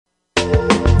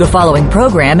The following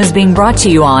program is being brought to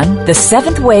you on the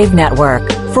Seventh Wave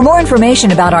Network. For more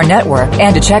information about our network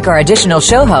and to check our additional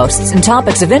show hosts and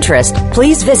topics of interest,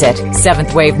 please visit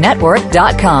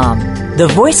seventhwavenetwork.com. The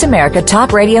Voice America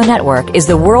Talk Radio Network is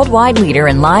the worldwide leader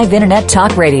in live Internet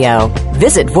talk radio.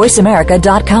 Visit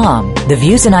voiceamerica.com. The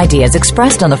views and ideas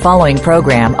expressed on the following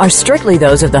program are strictly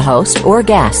those of the host or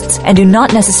guests and do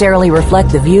not necessarily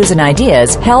reflect the views and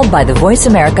ideas held by the Voice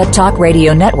America Talk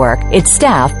Radio Network, its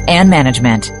staff, and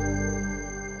management.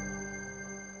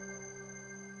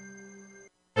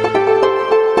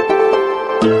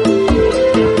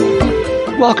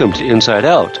 Welcome to Inside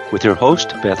Out with your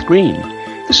host, Beth Green.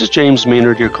 This is James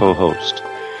Maynard, your co-host.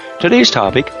 Today's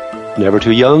topic, never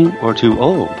too young or too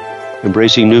old,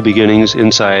 embracing new beginnings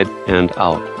inside and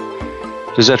out.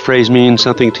 Does that phrase mean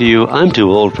something to you? I'm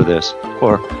too old for this.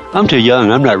 Or, I'm too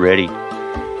young, I'm not ready.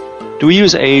 Do we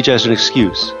use age as an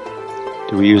excuse?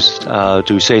 Do we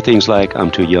say things like,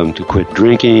 I'm too young to quit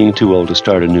drinking, too old to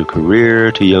start a new career,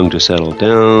 too young to settle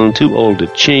down, too old to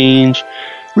change?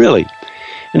 Really?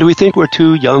 And do we think we're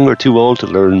too young or too old to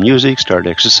learn music, start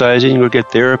exercising, or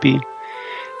get therapy?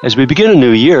 As we begin a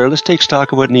new year, let's take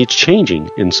stock of what needs changing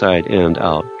inside and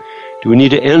out. Do we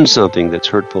need to end something that's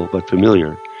hurtful but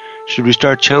familiar? Should we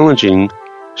start something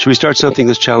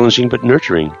that's challenging but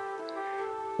nurturing?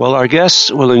 Well, our guests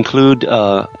will include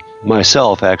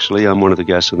myself, actually. I'm one of the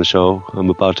guests on the show. I'm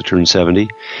about to turn 70.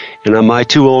 And am I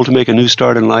too old to make a new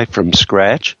start in life from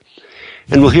scratch?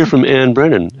 And we'll hear from Ann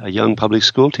Brennan, a young public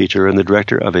school teacher and the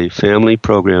director of a family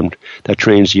program that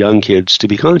trains young kids to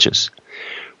be conscious.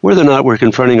 Whether or not we're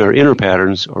confronting our inner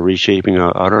patterns or reshaping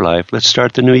our outer life, let's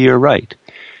start the new year right.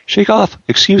 Shake off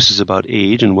excuses about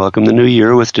age and welcome the new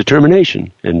year with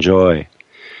determination and joy.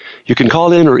 You can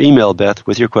call in or email Beth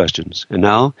with your questions. And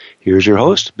now, here's your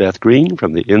host, Beth Green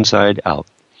from the Inside Out.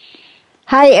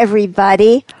 Hi,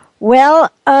 everybody.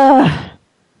 Well,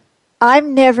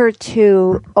 I'm never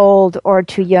too old or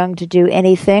too young to do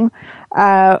anything.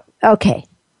 Okay.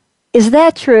 Is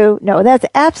that true? No, that's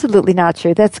absolutely not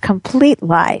true. That's a complete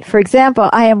lie. For example,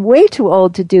 I am way too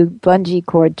old to do bungee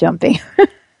cord jumping.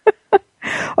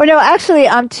 Or no, actually,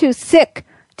 I'm too sick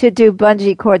to do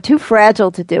bungee cord, too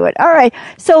fragile to do it. All right.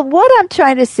 So what I'm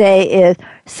trying to say is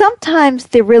sometimes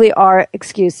there really are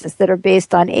excuses that are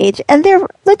based on age, and they're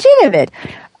legitimate.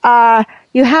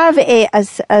 You have a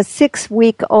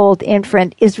 6-week-old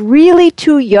infant is really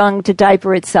too young to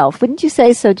diaper itself. Wouldn't you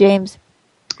say so, James?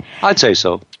 I'd say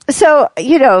so. So,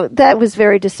 that was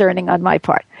very discerning on my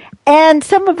part. And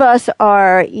some of us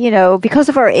are, because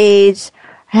of our age,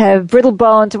 have brittle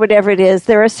bones or whatever it is,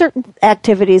 there are certain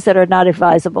activities that are not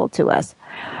advisable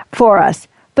for us.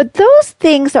 But those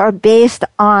things are based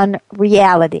on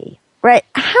reality, right?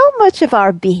 How much of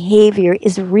our behavior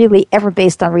is really ever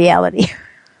based on reality?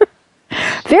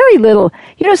 Very little.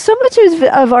 So much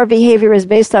of our behavior is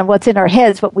based on what's in our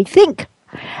heads, what we think.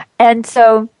 And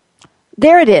so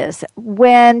there it is.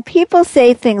 When people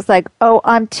say things like, oh,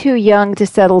 I'm too young to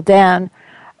settle down,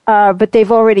 but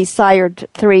they've already sired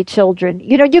 3 children,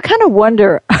 you kind of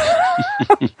wonder,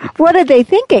 what are they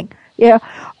thinking?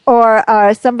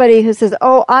 Or somebody who says,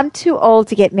 oh, I'm too old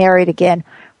to get married again.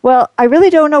 Well, I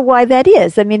really don't know why that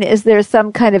is. I mean, is there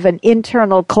some kind of an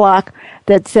internal clock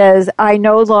that says, I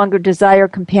no longer desire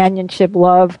companionship,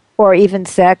 love, or even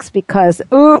sex because,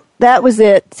 that was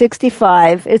it,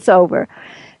 65, it's over.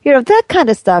 That kind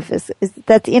of stuff is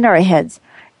that's in our heads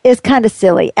is kind of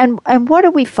silly. And what do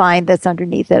we find that's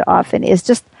underneath it often is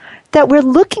just that we're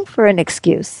looking for an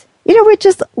excuse. We're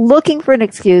just looking for an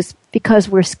excuse because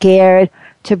we're scared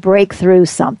to break through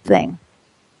something.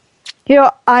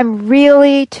 I'm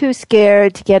really too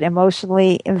scared to get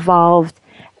emotionally involved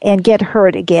and get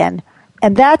hurt again.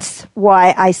 And that's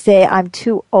why I say I'm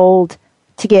too old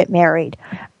to get married.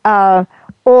 Or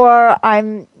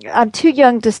I'm too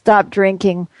young to stop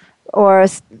drinking. Or,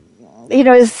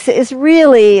 it's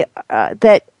really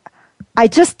that I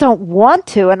just don't want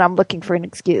to and I'm looking for an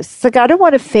excuse. It's like I don't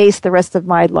want to face the rest of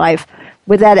my life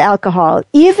with that alcohol,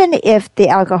 even if the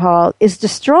alcohol is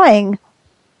destroying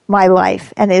my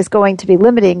life and is going to be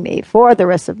limiting me for the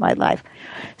rest of my life.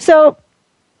 So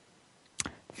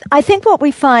I think what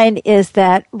we find is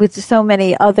that with so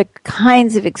many other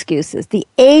kinds of excuses, the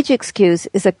age excuse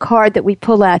is a card that we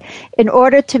pull out in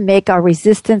order to make our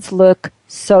resistance look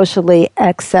socially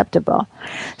acceptable.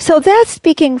 So that's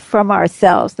speaking from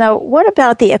ourselves. Now, what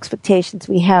about the expectations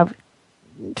we have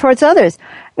towards others?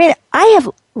 You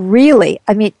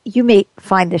may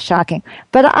find this shocking,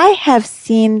 but I have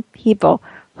seen people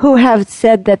who have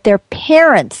said that their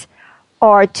parents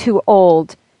are too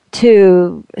old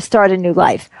to start a new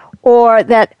life, or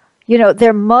that,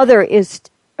 their mother is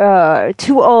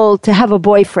too old to have a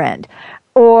boyfriend,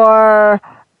 or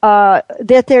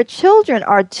that their children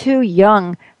are too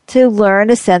young to learn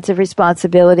a sense of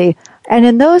responsibility. And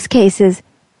in those cases,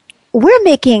 we're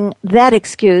making that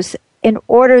excuse in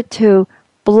order to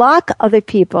block other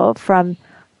people from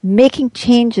making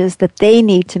changes that they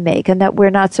need to make and that we're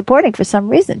not supporting for some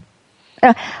reason.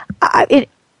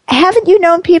 Haven't you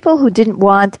known people who didn't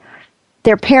want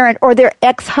their parent or their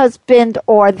ex-husband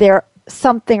or their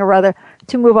something or other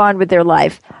to move on with their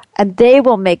life, and they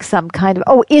will make some kind of,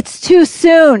 oh, it's too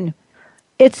soon.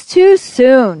 It's too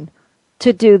soon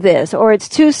to do this, or it's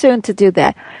too soon to do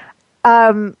that,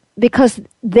 because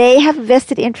they have a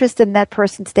vested interest in that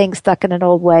person staying stuck in an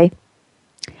old way.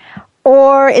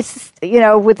 Or it's,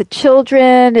 with the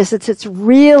children, it's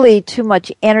really too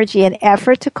much energy and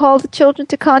effort to call the children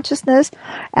to consciousness.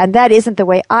 And that isn't the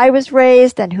way I was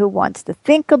raised, and who wants to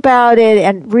think about it.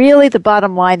 And really the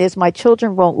bottom line is my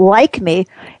children won't like me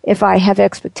if I have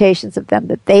expectations of them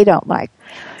that they don't like.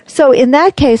 So in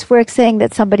that case, we're saying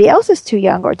that somebody else is too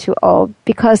young or too old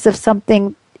because of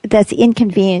something that's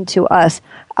inconvenient to us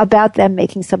about them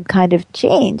making some kind of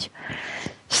change.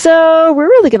 So we're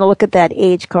really going to look at that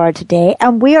age card today,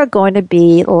 and we are going to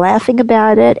be laughing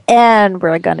about it, and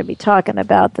we're going to be talking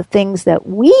about the things that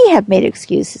we have made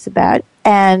excuses about,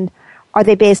 and are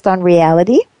they based on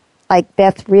reality? Like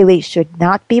Beth really should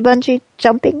not be bungee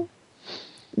jumping,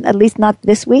 at least not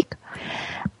this week.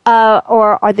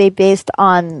 Or are they based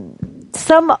on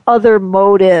some other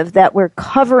motive that we're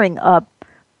covering up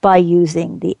by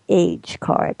using the age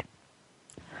card?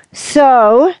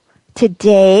 So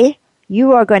today,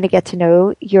 you are going to get to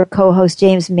know your co-host,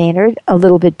 James Maynard, a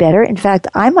little bit better. In fact,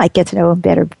 I might get to know him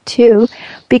better, too,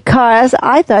 because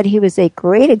I thought he was a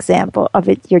great example of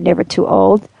it. You're never too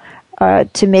old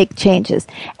to make changes.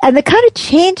 And the kind of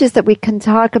changes that we can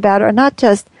talk about are not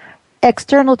just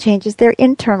external changes, they're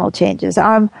internal changes.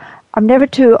 I'm never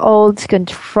too old to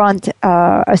confront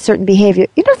a certain behavior.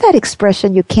 You know that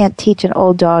expression, you can't teach an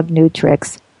old dog new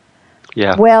tricks?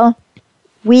 Yeah. Well,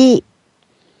 we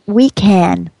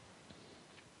can.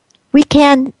 We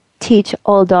can teach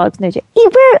old dogs new tricks.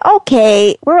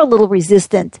 We're a little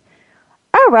resistant.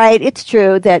 All right, it's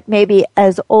true that maybe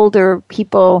as older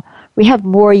people, we have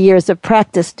more years of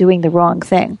practice doing the wrong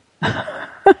thing.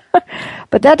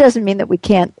 But that doesn't mean that we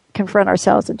can't confront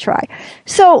ourselves and try.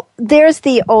 So there's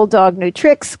the old dog, new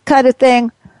tricks kind of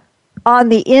thing. On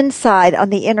the inside, on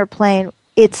the inner plane,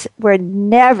 we're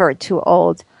never too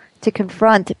old to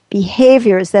confront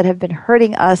behaviors that have been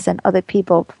hurting us and other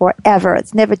people forever.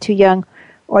 It's never too young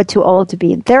or too old to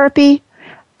be in therapy.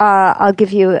 I'll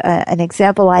give you an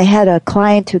example. I had a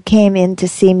client who came in to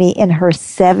see me in her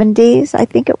 70s, I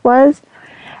think it was.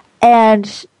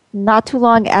 And not too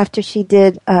long after she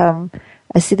did,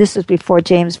 this was before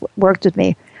James worked with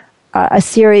me, a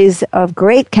series of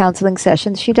great counseling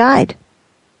sessions, she died.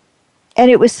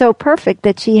 And it was so perfect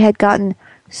that she had gotten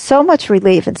so much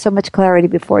relief and so much clarity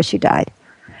before she died.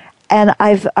 And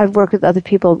I've worked with other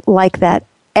people like that.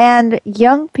 And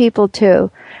young people too.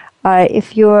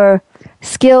 If you're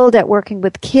skilled at working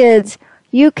with kids,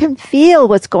 you can feel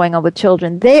what's going on with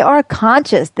children. They are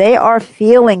conscious. They are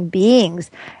feeling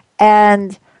beings.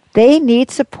 And they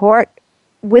need support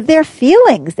with their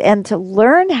feelings and to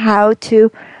learn how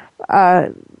to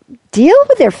deal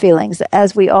with their feelings,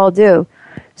 as we all do.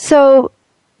 So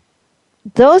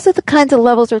those are the kinds of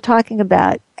levels we're talking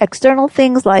about. External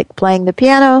things like playing the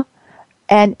piano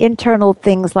and internal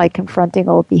things like confronting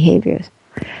old behaviors.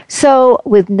 So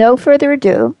with no further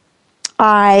ado,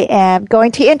 I am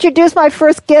going to introduce my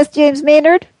first guest, James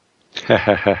Maynard.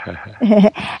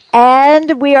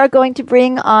 And we are going to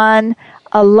bring on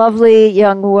a lovely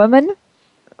young woman,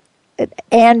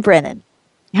 Anne Brennan.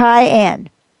 Hi, Anne.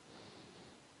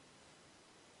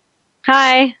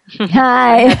 Hi.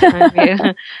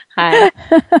 Hi. Hi.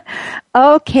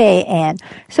 Okay, Anne.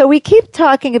 So we keep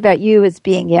talking about you as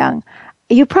being young.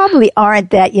 You probably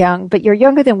aren't that young, but you're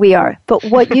younger than we are. But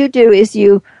what you do is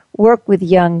you work with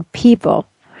young people.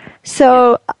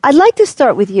 So I'd like to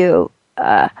start with you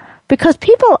because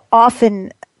people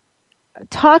often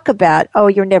talk about, oh,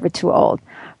 you're never too old.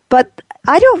 But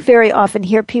I don't very often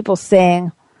hear people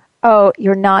saying, oh,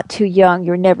 you're not too young,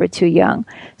 you're never too young.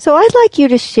 So I'd like you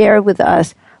to share with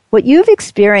us what you've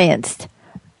experienced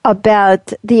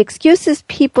about the excuses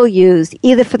people use,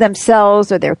 either for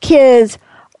themselves or their kids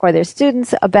or their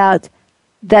students, about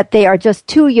that they are just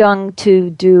too young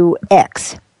to do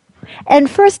X. And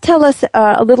first tell us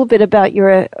a little bit about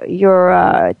your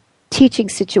teaching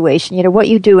situation, what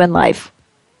you do in life.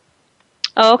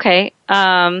 Oh, okay.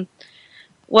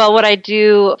 Well, what I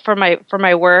do for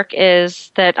my work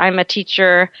is that I'm a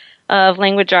teacher of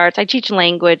language arts. I teach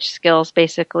language skills,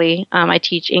 basically. I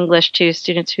teach English to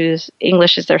students whose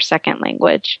English is their second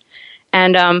language.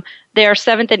 And they are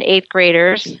 7th and 8th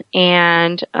graders,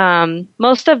 and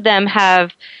most of them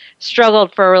have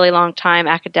struggled for a really long time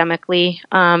academically,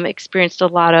 experienced a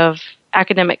lot of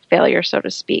academic failure, so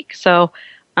to speak. So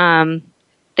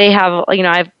they have,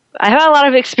 I have a lot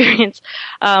of experience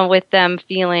with them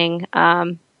feeling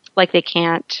like they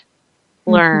can't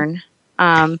learn.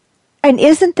 And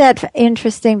isn't that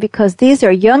interesting? Because these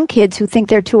are young kids who think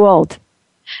they're too old.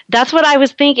 That's what I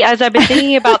was thinking as I've been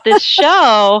thinking about this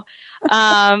show.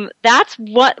 That's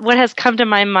what has come to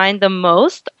my mind the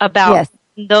most about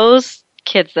those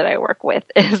kids that I work with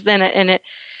is then, and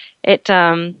it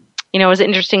was an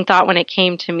interesting thought when it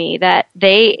came to me that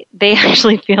they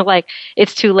actually feel like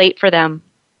it's too late for them.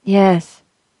 Yes.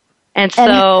 And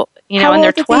so, and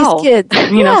they're 12. These kids?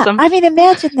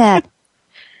 Imagine that.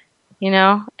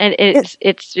 And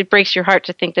it breaks your heart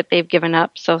to think that they've given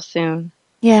up so soon.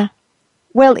 Yeah.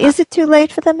 Well, is it too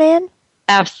late for the man?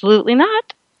 Absolutely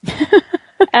not.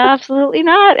 Absolutely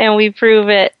not. And we prove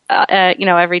it,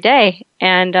 every day.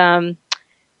 And,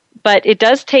 but it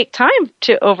does take time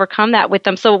to overcome that with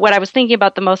them. So what I was thinking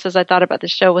about the most as I thought about the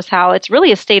show was how it's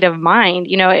really a state of mind,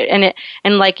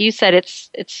 and like you said, it's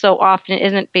so often it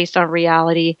isn't based on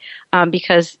reality,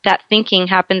 because that thinking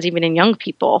happens even in young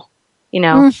people,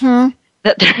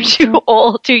 that they're too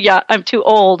old, too young. I'm too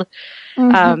old,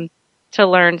 to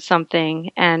learn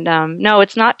something. And, no,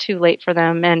 it's not too late for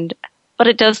them. But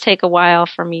it does take a while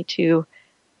for me to,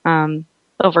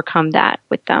 overcome that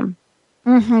with them.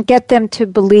 Get them to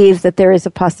believe that there is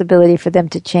a possibility for them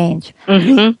to change.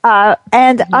 And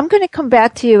I'm going to come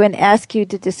back to you and ask you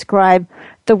to describe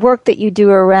the work that you do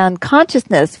around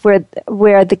consciousness,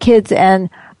 where the kids and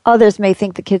others may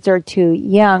think the kids are too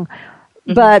young.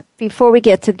 But before we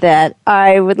get to that,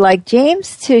 I would like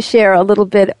James to share a little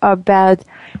bit about,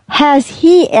 has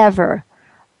he ever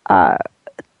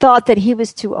thought that he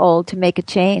was too old to make a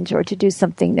change or to do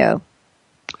something new?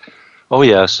 Oh,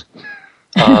 yes.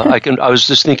 I was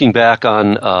just thinking back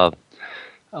on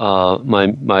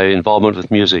my involvement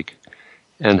with music,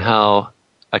 and how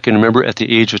I can remember at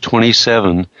the age of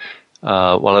 27,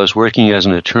 while I was working as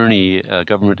an attorney,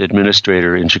 government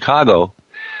administrator in Chicago,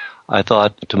 I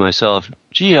thought to myself,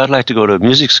 gee, I'd like to go to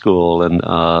music school and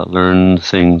learn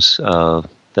things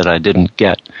that I didn't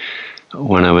get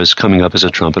when I was coming up as a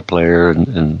trumpet player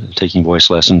and taking voice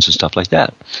lessons and stuff like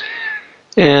that.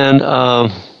 And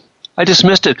I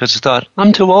dismissed it because I thought,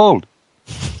 I'm too old.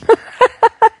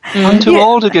 I'm too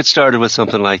old to get started with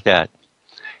something like that.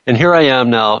 And here I am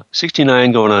now,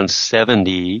 69 going on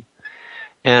 70,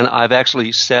 and I've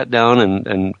actually sat down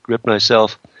and gripped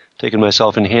myself, taken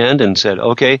myself in hand and said,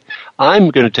 okay, I'm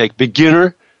going to take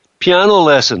beginner piano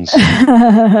lessons.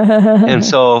 And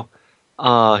so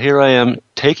here I am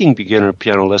taking beginner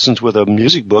piano lessons with a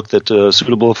music book that's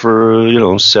suitable for,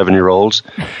 7-year-olds.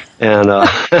 And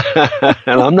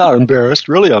and I'm not embarrassed.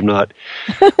 Really, I'm not.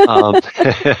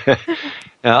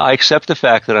 I accept the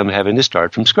fact that I'm having to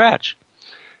start from scratch.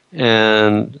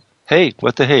 And hey,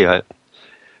 what the hey?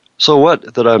 So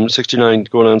what that I'm 69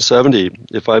 going on 70?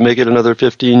 If I make it another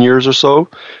 15 years or so,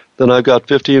 then I've got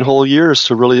 15 whole years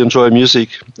to really enjoy music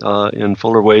in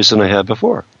fuller ways than I had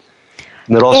before.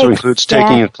 And that also includes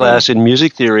taking a class in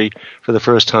music theory for the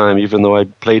first time, even though I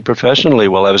played professionally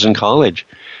while I was in college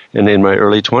and in my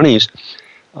early 20s.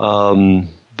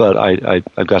 But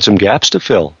I've got some gaps to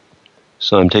fill.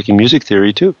 So I'm taking music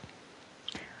theory too.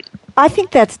 I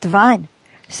think that's divine.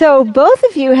 So both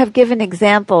of you have given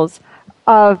examples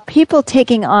of people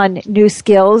taking on new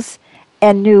skills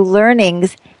and new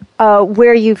learnings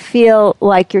where you feel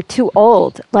like you're too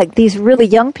old. Like these really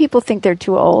young people think they're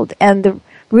too old, and the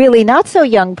really not so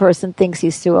young person thinks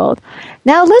he's too old.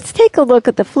 Now let's take a look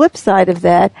at the flip side of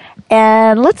that,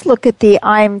 and let's look at the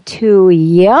I'm too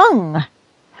young.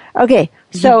 Okay,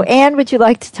 so Anne, would you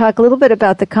like to talk a little bit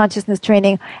about the consciousness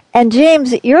training? And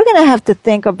James, you're going to have to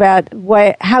think about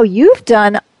how you've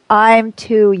done I'm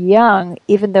too young,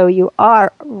 even though you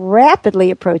are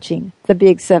rapidly approaching the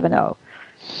big 7-0.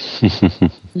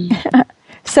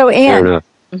 So Anne,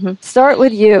 start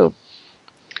with you.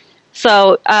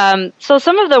 So, so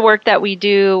some of the work that we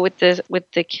do with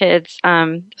the kids,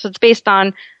 so it's based on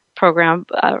a program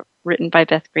written by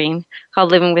Beth Green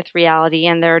called Living with Reality,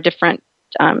 and there are different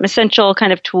essential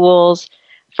kind of tools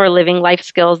for living life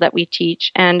skills that we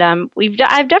teach. And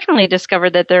I've definitely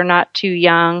discovered that they're not too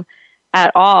young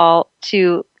at all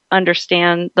to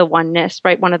understand the oneness,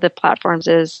 right? One of the platforms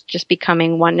is just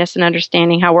becoming oneness and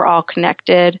understanding how we're all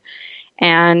connected.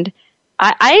 And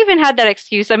I even had that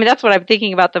excuse. I mean, that's what I'm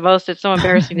thinking about the most. It's so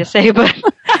embarrassing to say, but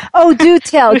Oh, do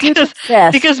tell. Do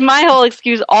confess. Because my whole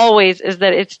excuse always is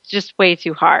that it's just way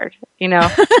too hard,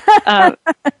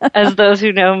 as those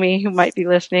who know me who might be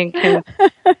listening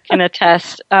can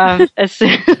attest. As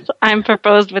soon as I'm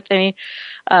proposed with any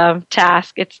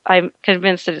task, I'm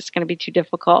convinced that it's going to be too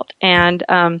difficult. And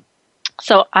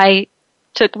so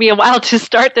took me a while to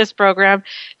start this program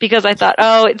because I thought,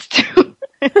 it's too,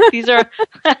 these are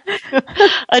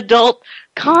adult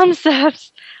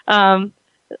concepts.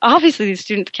 Obviously these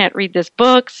students can't read this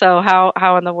book, so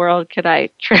how in the world could I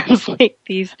translate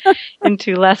these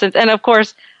into lessons? And of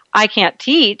course, I can't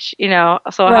teach, so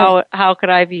right. How could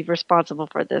I be responsible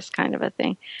for this kind of a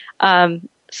thing?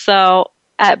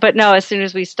 But no, as soon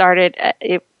as we started,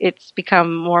 it's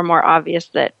become more and more obvious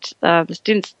that the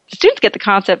students get the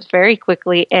concepts very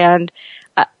quickly and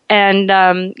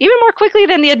even more quickly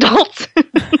than the adults.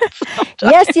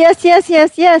 Yes.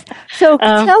 So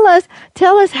tell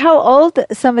us how old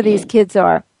some of these kids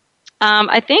are.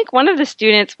 I think one of the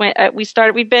students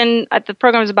we've been at the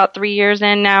program is about 3 years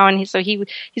in now, and he's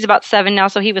about 7 now.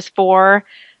 So he was 4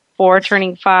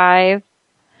 turning 5.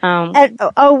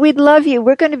 We'd love you.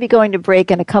 We're going to be going to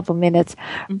break in a couple minutes.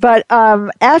 But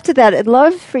after that, I'd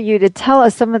love for you to tell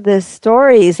us some of the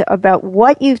stories about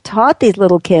what you've taught these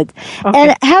little kids. Okay.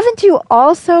 And haven't you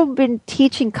also been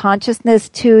teaching consciousness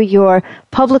to your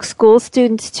public school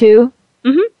students too?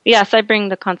 Mm-hmm. Yes, I bring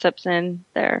the concepts in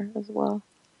there as well.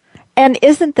 And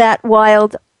isn't that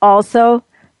wild also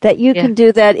that you can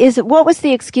do that? What was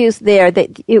the excuse there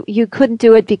that you couldn't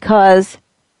do it because...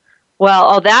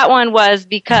 Well, that one was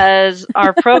because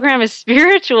our program is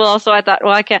spiritual, so I thought,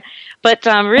 I can't. But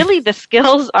really, the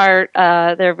skills are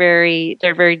they're very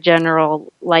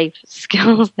general life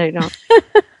skills.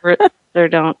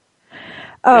 There's no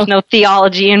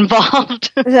theology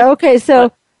involved. Okay,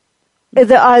 so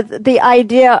the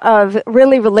idea of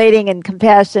really relating and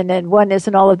compassion and oneness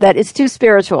and all of that is too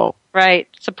spiritual, right?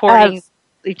 Supporting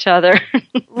each other,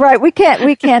 right? We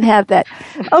can't have that.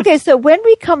 Okay, so when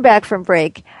we come back from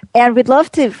break. And we'd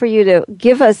love for you to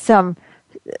give us some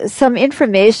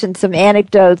information, some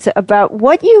anecdotes about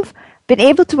what you've been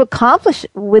able to accomplish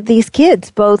with these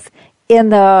kids, both in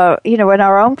in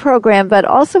our own program, but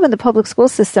also in the public school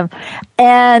system.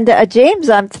 And James,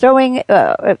 I'm throwing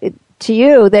to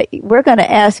you that we're going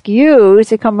to ask you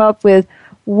to come up with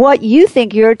what you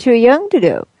think you're too young to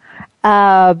do.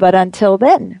 But until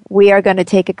then, we are going to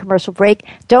take a commercial break.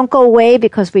 Don't go away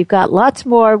because we've got lots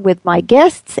more with my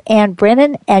guests, Ann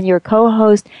Brennan, and your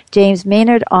co-host, James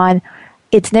Maynard, on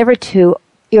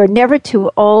you're never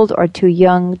too old or too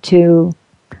young to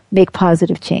make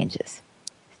positive changes.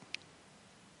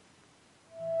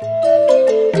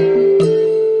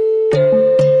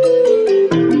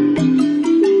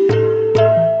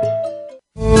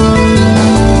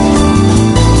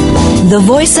 The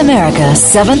Voice America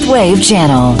 7th Wave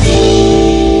Channel.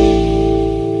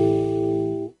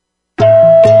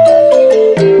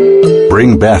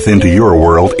 Bring Beth into your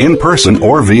world in person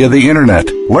or via the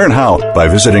internet. Learn how by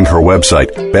visiting her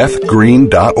website,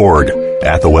 bethgreen.org.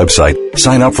 At the website,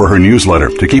 sign up for her newsletter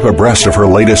to keep abreast of her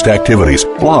latest activities,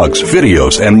 blogs,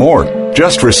 videos, and more.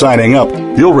 Just for signing up,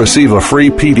 you'll receive a free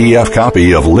PDF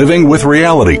copy of Living with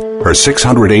Reality, her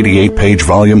 688-page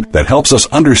volume that helps us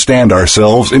understand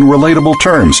ourselves in relatable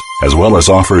terms, as well as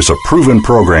offers a proven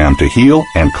program to heal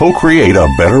and co-create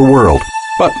a better world.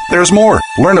 But there's more.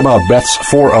 Learn about Beth's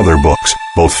 4 other books,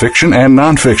 both fiction and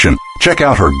nonfiction. Check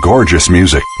out her gorgeous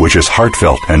music, which is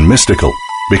heartfelt and mystical.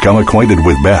 Become acquainted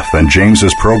with Beth and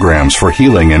James's programs for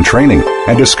healing and training,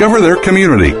 and discover their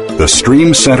community, the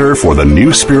Stream Center for the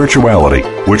New Spirituality,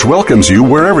 which welcomes you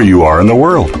wherever you are in the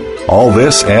world. All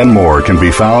this and more can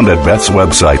be found at Beth's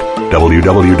website,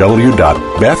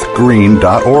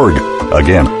 www.bethgreen.org.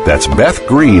 Again, that's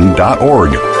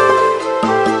bethgreen.org.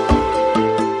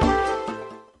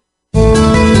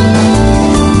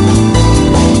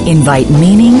 Invite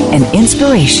meaning and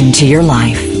inspiration to your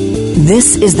life.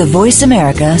 This is the Voice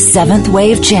America 7th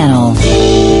Wave Channel.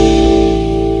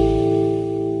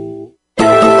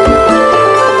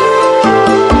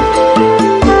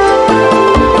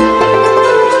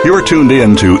 You're tuned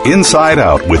in to Inside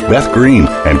Out with Beth Green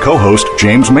and co-host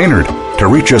James Maynard. To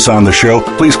reach us on the show,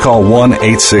 please call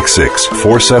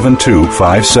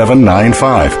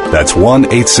 1-866-472-5795. That's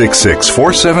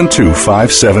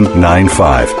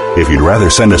 1-866-472-5795. If you'd rather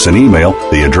send us an email,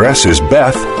 the address is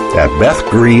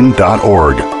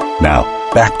beth@bethgreen.org. Now,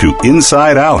 back to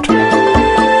Inside Out.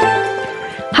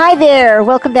 Hi there.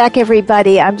 Welcome back,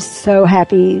 everybody. I'm so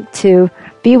happy to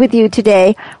be with you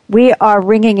today. We are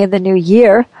ringing in the new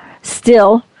year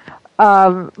still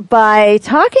by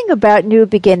talking about new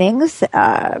beginnings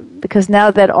because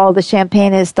now that all the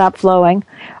champagne has stopped flowing,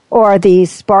 or the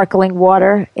sparkling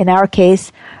water in our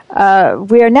case.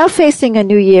 We are now facing a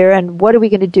new year, and what are we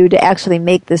going to do to actually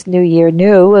make this new year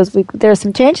new? There are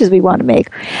some changes we want to make.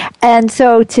 And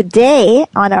so today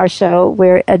on our show,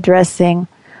 we're addressing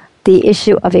the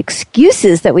issue of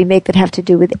excuses that we make that have to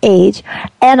do with age.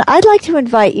 And I'd like to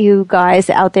invite you guys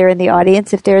out there in the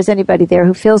audience, if there's anybody there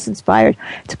who feels inspired,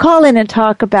 to call in and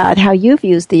talk about how you've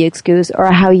used the excuse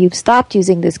or how you've stopped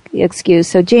using this excuse.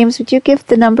 So, James, would you give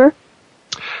the number?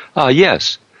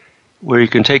 Yes. Where you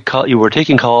can take call, you were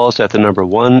taking calls at the number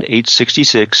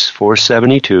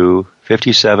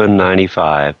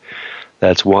 1-866-472-5795.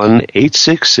 That's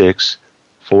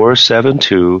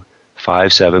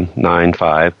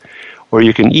 1-866-472-5795. Or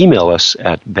you can email us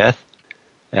at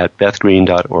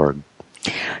beth@bethgreen.org.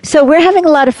 So we're having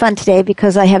a lot of fun today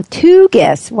because I have two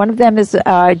guests. One of them is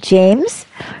James,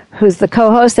 who's the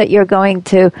co-host that you're going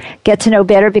to get to know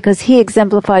better because he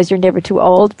exemplifies you're never too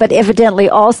old, but evidently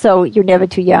also you're never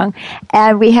too young.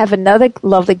 And we have another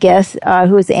lovely guest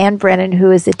who is Ann Brennan, who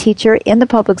is a teacher in the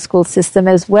public school system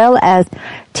as well as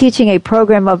teaching a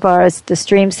program of ours, the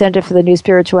Stream Center for the New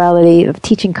Spirituality of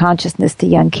Teaching Consciousness to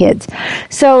Young Kids.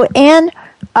 So Ann,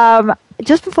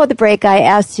 just before the break, I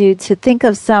asked you to think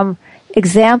of some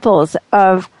examples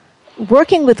of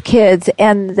working with kids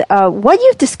and what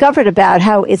you've discovered about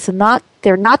how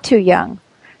they're not too young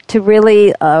to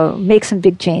really make some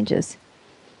big changes.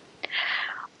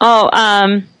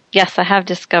 Yes, I have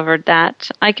discovered that.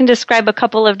 I can describe a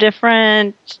couple of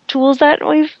different tools that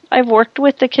I've worked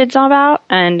with the kids about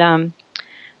and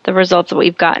the results that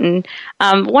we've gotten.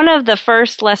 One of the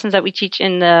first lessons that we teach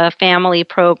in the family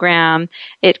program,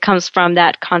 it comes from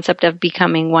that concept of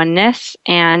becoming oneness.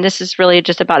 And this is really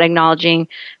just about acknowledging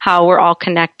how we're all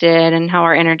connected and how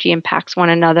our energy impacts one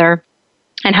another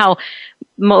and how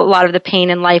a lot of the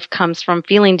pain in life comes from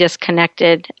feeling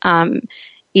disconnected,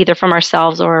 either from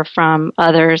ourselves or from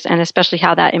others, and especially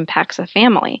how that impacts a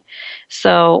family.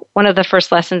 So one of the first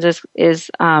lessons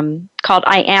is called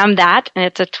I Am That, and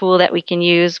it's a tool that we can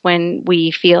use when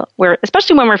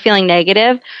especially when we're feeling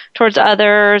negative towards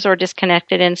others or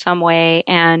disconnected in some way.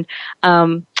 And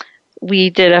we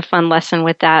did a fun lesson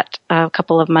with that a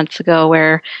couple of months ago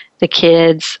where the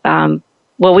kids,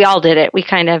 we all did it.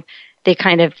 They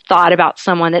kind of thought about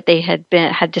someone that they had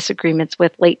disagreements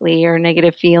with lately or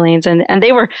negative feelings. And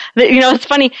they were, it's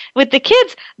funny with the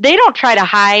kids, they don't try to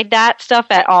hide that stuff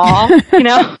at all, with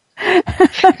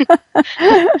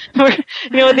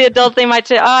the adults, they might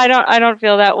say, oh, I don't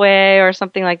feel that way or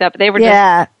something like that. But they were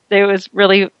it was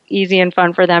really easy and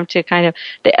fun for them to kind of,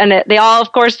 they all,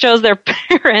 of course, chose their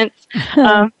parents.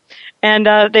 They kind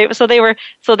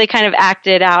of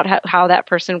acted out how that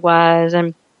person was.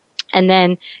 And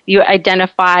then you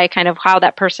identify kind of how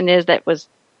that person is that was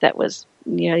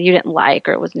you didn't like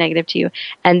or it was negative to you.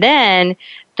 And then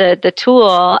the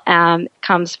tool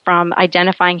comes from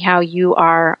identifying how you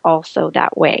are also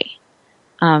that way.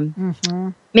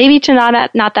 Maybe to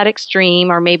not that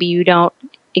extreme, or maybe you don't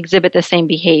exhibit the same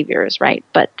behaviors, right?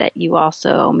 But that you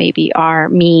also maybe are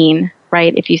mean,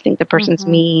 right? If you think the person's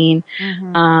mean,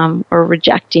 or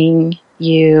rejecting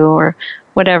you, or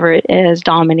whatever it is,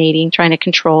 dominating, trying to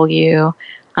control you.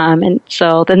 And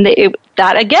so then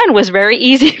that again was very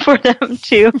easy for them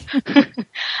to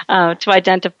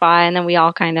identify. And then we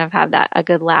all kind of have a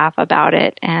good laugh about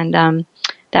it. And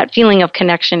that feeling of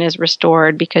connection is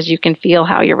restored because you can feel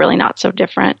how you're really not so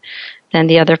different than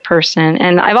the other person.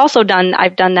 And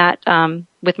I've done that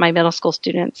with my middle school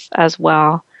students as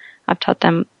well. I've taught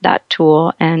them that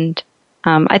tool, and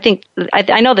I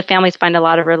know the families find a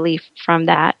lot of relief from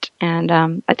that, and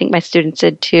I think my students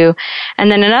did too.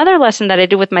 And then another lesson that I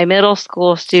did with my middle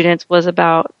school students was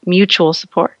about mutual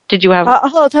support. Did you have?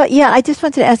 I just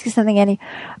wanted to ask you something, Annie.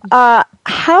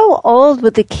 How old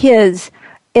were the kids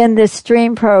in this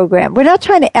Stream program? We're not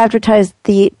trying to advertise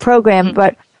the program,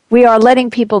 but we are letting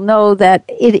people know that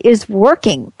it is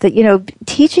working, that,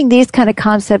 teaching these kind of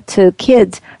concepts to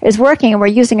kids is working, and we're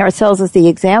using ourselves as the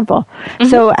example.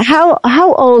 So how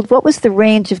old, what was the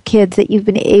range of kids that you've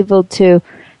been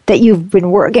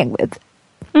working with?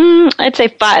 I'd say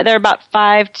 5. They're about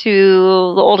 5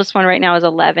 to, the oldest one right now is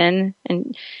 11.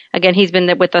 And again, he's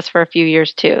been with us for a few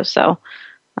years too. So,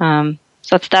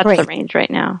 that's Great. The range right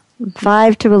now.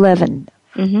 5 to 11.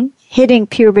 Hitting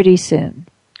puberty soon.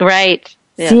 Right.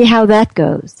 Yeah. See how that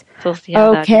goes. We'll see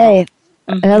how that goes.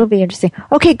 That'll be interesting.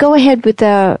 Okay, go ahead with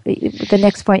the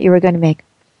next point you were going to make.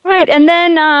 Right, and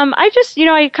then I just,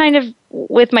 I kind of,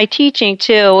 with my teaching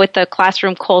too, with the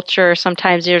classroom culture,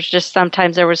 sometimes there was just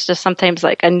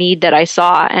like a need that I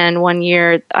saw, and one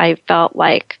year I felt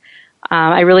like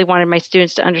I really wanted my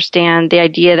students to understand the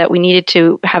idea that we needed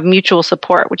to have mutual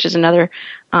support, which is another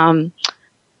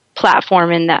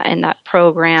platform in that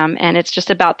program. And it's just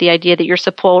about the idea that you're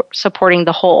supporting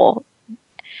the whole,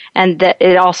 and that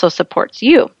it also supports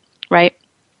you, right?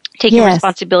 Taking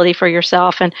responsibility for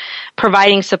yourself and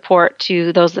providing support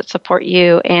to those that support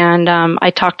you. And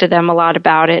I talked to them a lot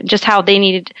about it, just how they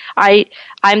needed.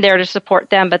 I'm there to support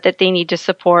them, but that they need to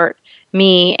support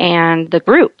me and the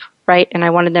group, right? And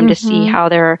I wanted them to see how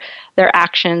their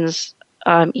actions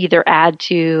either add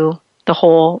to the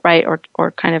whole, right,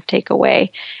 or kind of take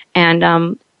away. And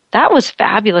that was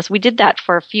fabulous. We did that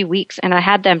for a few weeks, and I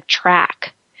had them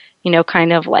track,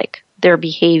 kind of like their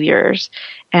behaviors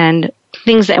and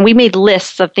things. And we made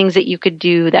lists of things that you could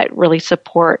do that really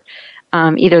support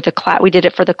either the class. We did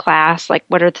it for the class, like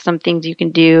what are some things you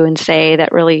can do and say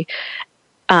that really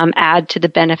add to the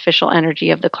beneficial energy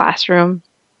of the classroom,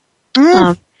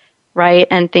 right?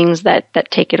 And things that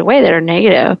take it away that are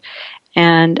negative.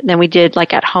 And then we did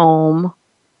like at home,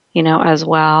 as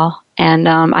well. And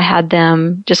I had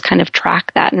them just kind of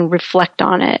track that and reflect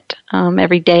on it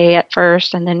every day at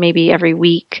first, and then maybe every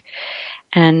week,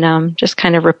 and just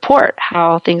kind of report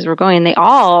how things were going. They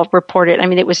all reported. I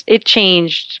mean, it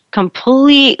changed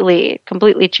completely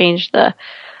changed the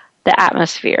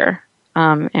atmosphere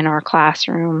in our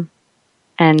classroom.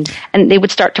 And they would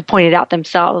start to point it out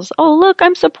themselves. Oh, look,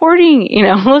 I'm supporting,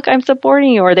 look, I'm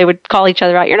supporting you. Or they would call each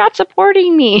other out. You're not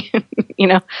supporting me,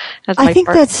 I think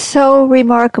that's so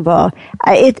remarkable.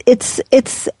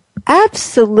 It's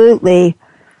absolutely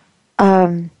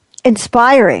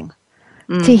inspiring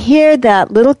to hear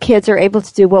that little kids are able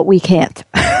to do what we can't.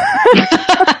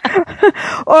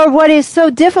 Or what is so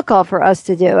difficult for us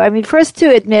to do. I mean, first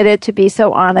to admit it, to be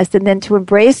so honest, and then to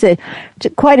embrace it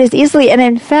quite as easily. And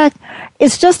in fact,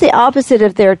 it's just the opposite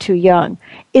of they're too young.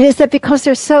 It is that because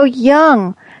they're so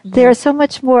young, they're so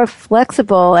much more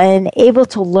flexible and able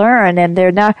to learn, and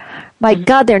they're not,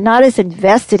 God, they're not as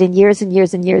invested in years and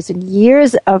years and years and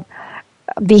years of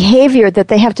behavior that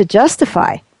they have to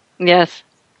justify. Yes.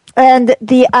 And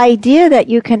the idea that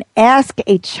you can ask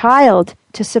a child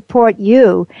to support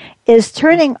you is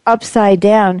turning upside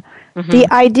down. The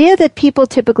idea that people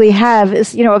typically have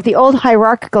is, of the old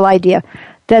hierarchical idea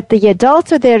that the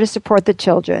adults are there to support the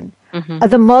children.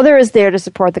 The mother is there to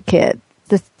support the kid.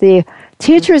 The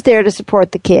teacher is there to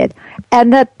support the kid.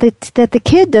 And that the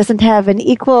kid doesn't have an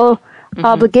equal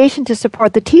obligation to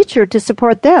support the teacher, to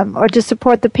support them, or to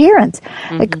support the parents.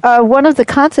 Like one of the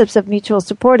concepts of mutual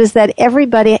support is that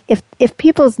everybody, if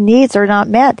people's needs are not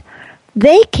met,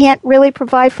 they can't really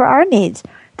provide for our needs.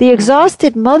 The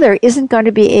exhausted mother isn't going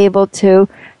to be able to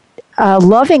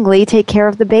lovingly take care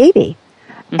of the baby.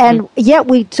 And yet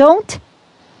we don't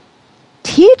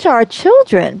teach our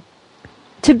children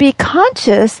to be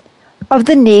conscious of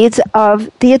the needs of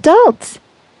the adults,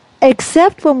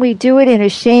 except when we do it in a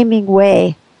shaming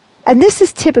way. And this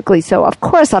is typically so. Of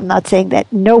course, I'm not saying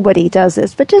that nobody does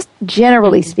this, but just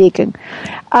generally speaking,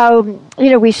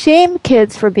 we shame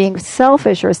kids for being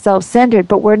selfish or self-centered,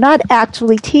 but we're not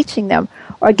actually teaching them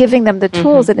or giving them the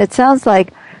tools. And it sounds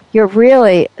like you're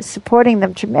really supporting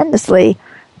them tremendously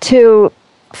to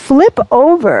flip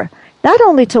over, not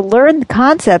only to learn the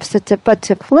concepts, but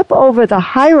to flip over the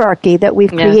hierarchy that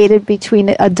we've created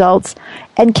between adults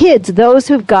and kids, those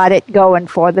who've got it going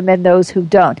for them and those who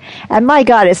don't. And my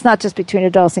God, it's not just between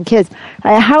adults and kids.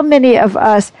 How many of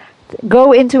us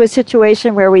go into a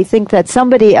situation where we think that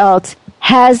somebody else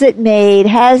has it made,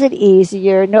 has it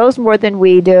easier, knows more than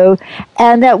we do,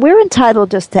 and that we're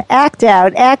entitled just to act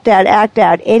out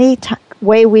any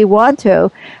way we want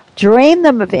to, drain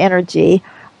them of energy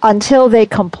until they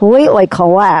completely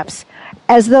collapse,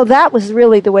 as though that was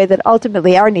really the way that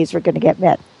ultimately our needs were going to get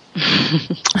met.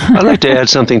 I'd like to add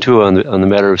something, too, on the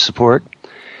matter of support.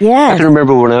 Yeah. I can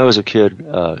remember when I was a kid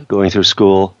going through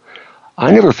school,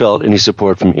 I never felt any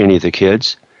support from any of the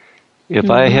kids.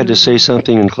 If I had to say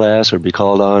something in class or be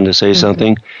called on to say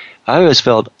something, I always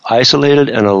felt isolated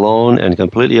and alone and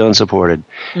completely unsupported.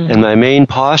 And my main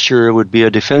posture would be a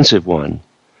defensive one.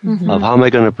 Of how am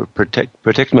I going to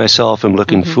protect myself from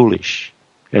looking foolish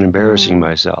and embarrassing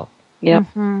myself. Yep.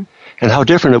 And how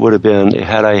different it would have been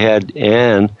had I had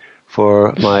Anne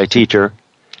for my teacher,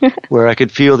 where I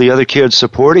could feel the other kids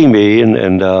supporting me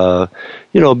and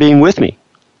being with me.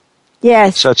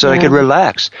 Yes. Such that I could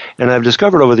relax. And I've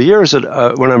discovered over the years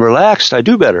that when I'm relaxed, I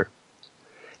do better.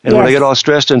 And when I get all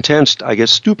stressed and tensed, I get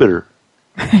stupider.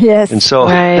 Yes. And so...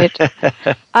 Right.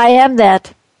 I am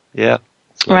that. Yeah.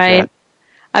 Right.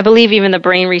 I believe even the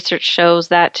brain research shows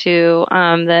that too.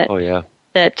 That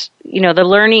that, the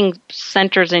learning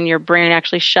centers in your brain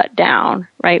actually shut down,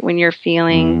 right, when you're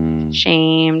feeling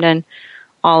shamed and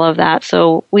all of that.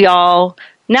 So we all,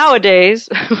 nowadays,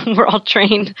 we're all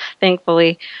trained,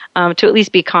 thankfully, to at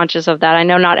least be conscious of that. I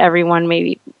know not everyone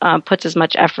maybe puts as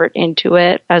much effort into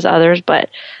it as others, but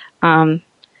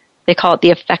they call it the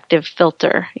affective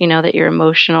filter, that your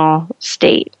emotional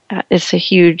state has a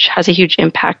huge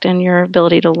impact on your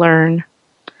ability to learn.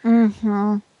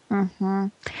 Mm-hmm. Mm-hmm.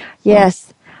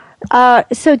 Yes.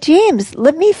 So, James,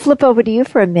 let me flip over to you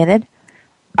for a minute.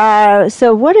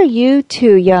 So what are you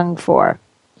too young for?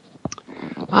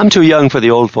 I'm too young for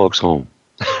the old folks' home.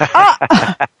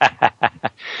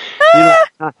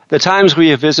 The times we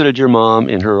have visited your mom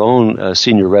in her own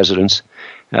senior residence,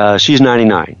 she's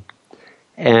 99.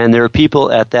 And there are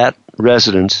people at that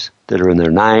residence that are in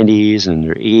their 90s and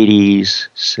their 80s,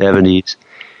 70s.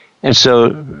 And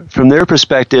so from their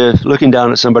perspective, looking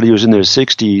down at somebody who's in their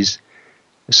 60s,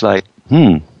 it's like,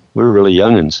 we're really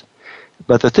young'uns.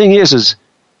 But the thing is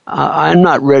I'm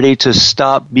not ready to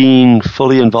stop being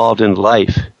fully involved in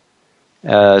life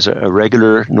as a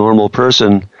regular, normal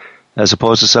person, as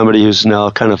opposed to somebody who's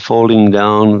now kind of folding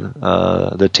down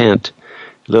the tent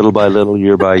little by little,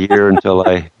 year by year, until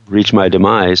I reach my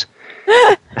demise.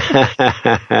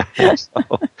 It's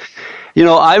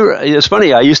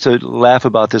funny, I used to laugh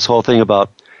about this whole thing about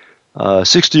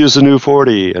 60 is the new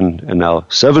 40, and now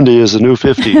 70 is the new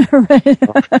 50.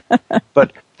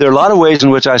 But there are a lot of ways in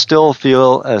which I still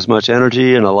feel as much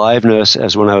energy and aliveness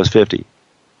as when I was 50.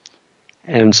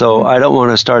 And so I don't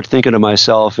want to start thinking of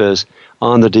myself as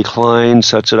on the decline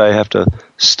such that I have to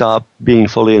stop being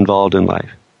fully involved in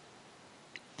life.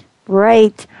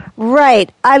 Right.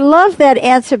 I love that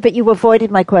answer, but you avoided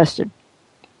my question.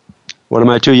 What am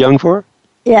I too young for?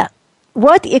 Yeah.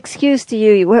 What excuse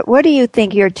do what do you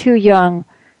think you're too young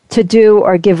to do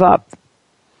or give up?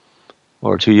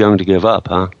 Or too young to give up,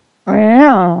 huh?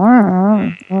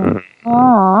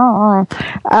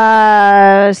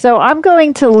 So I'm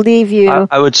going to leave you.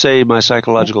 I would say my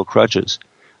psychological crutches.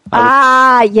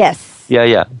 Yes.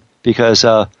 Yeah. Because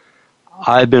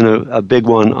I've been a big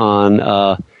one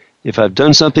on if I've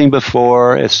done something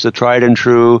before, it's the tried and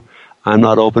true. I'm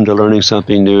not open to learning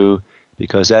something new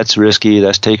because that's risky.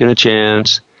 That's taking a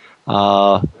chance.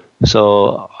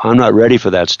 So I'm not ready for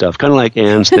that stuff. Kind of like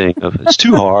Anne's thing of it's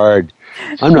too hard.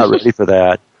 I'm not ready for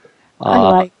that. I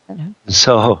like that.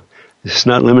 So it's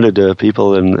not limited to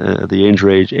people in the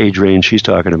age range she's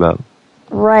talking about.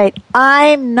 Right.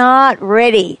 I'm not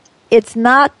ready. It's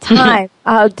not time.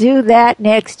 I'll do that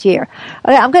next year.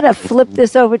 Okay, I'm going to flip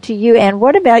this over to you. And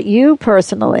what about you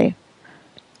personally?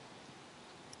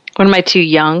 What am I too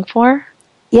young for?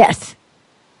 Yes.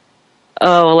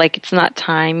 Oh, like it's not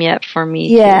time yet for me.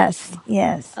 Yes.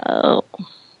 Oh.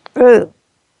 Ooh.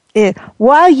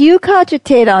 While you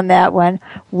cogitate on that one,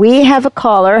 we have a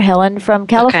caller, Helen from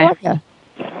California.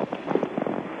 Okay.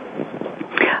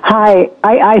 Hi.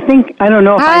 I think, I don't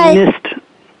know if Hi. I missed.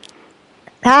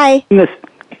 Hi.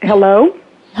 Hello?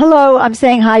 Hello, I'm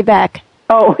saying hi back.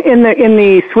 Oh, in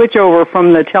the switchover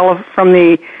from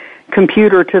the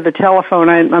computer to the telephone,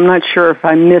 I'm not sure if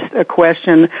I missed a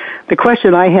question. The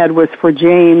question I had was for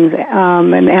James,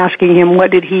 and asking him what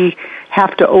did he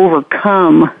have to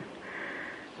overcome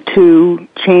to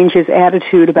change his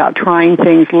attitude about trying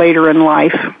things later in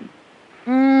life.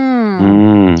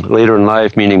 Later in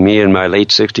life, meaning me in my late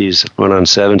 60s, when I'm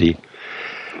 70.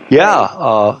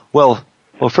 Yeah, well,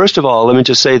 first of all, let me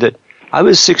just say that I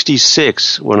was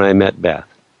 66 when I met Beth.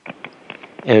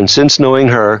 And since knowing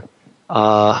her,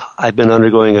 I've been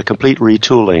undergoing a complete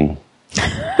retooling.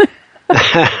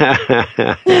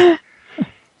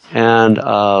 And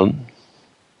I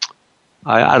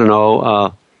don't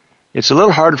know, it's a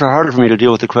little harder for me to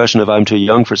deal with the question of I'm too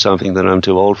young for something than I'm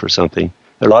too old for something.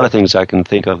 There are a lot of things I can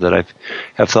think of that I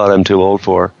have thought I'm too old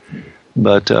for.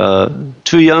 But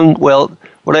too young, well,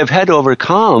 what I've had to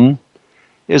overcome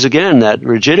is, again, that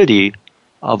rigidity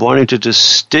of wanting to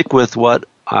just stick with what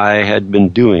I had been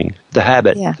doing, the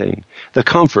habit thing, the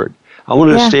comfort. I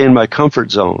wanted to stay in my comfort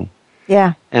zone.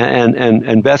 Yeah.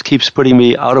 And Beth keeps putting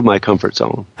me out of my comfort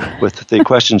zone with the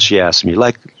questions she asks me,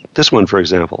 like this one, for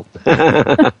example.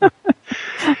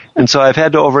 And so I've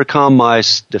had to overcome my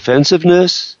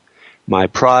defensiveness, my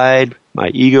pride, my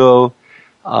ego,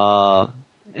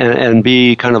 and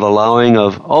be kind of allowing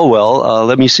of,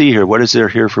 let me see here. What is there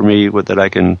here for me that I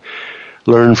can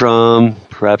learn from,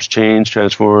 perhaps change,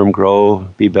 transform, grow,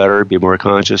 be better, be more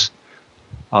conscious?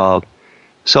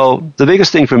 So the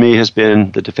biggest thing for me has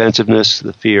been the defensiveness,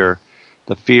 the fear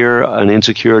and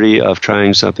insecurity of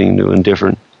trying something new and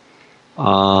different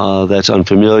that's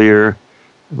unfamiliar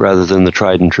rather than the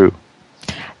tried and true.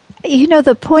 You know,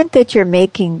 the point that you're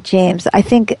making, James, I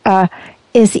think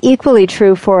is equally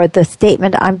true for the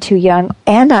statement, I'm too young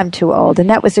and I'm too old. And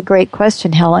that was a great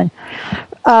question, Helen,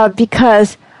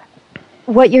 because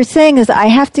what you're saying is I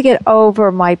have to get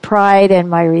over my pride and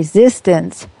my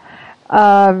resistance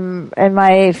and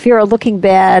my fear of looking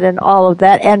bad and all of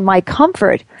that and my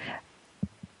comfort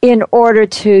in order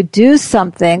to do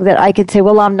something that I could say,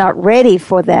 well, I'm not ready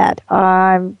for that.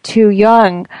 I'm too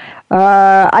young.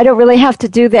 I don't really have to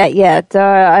do that yet.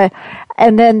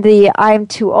 And then the I'm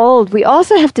too old, we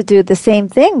also have to do the same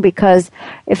thing, because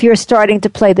if you're starting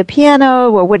to play the piano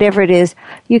or whatever it is,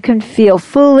 you can feel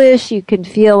foolish. You can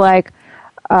feel like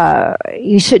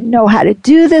you should know how to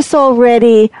do this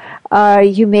already.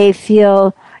 You may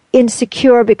feel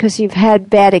insecure because you've had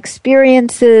bad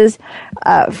experiences.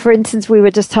 For instance, we were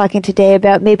just talking today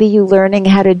about maybe you learning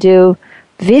how to do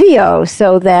video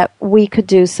so that we could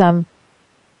do some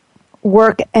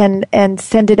work and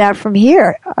send it out from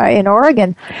here in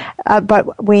Oregon.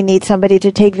 But we need somebody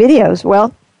to take videos.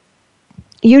 Well,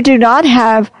 you do not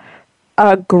have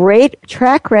a great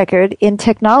track record in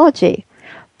technology,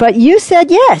 but you said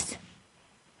yes.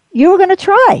 You were going to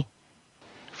try.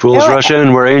 Fools rush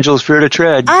in where angels fear to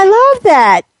tread. I love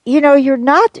that. You know, you're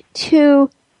not too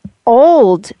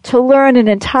old to learn an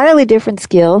entirely different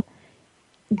skill,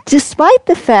 despite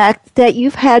the fact that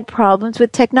you've had problems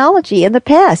with technology in the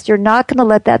past. You're not going to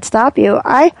let that stop you.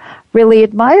 I really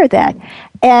admire that.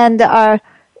 And,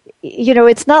 you know,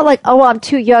 it's not like, oh, I'm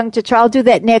too young to try. I'll do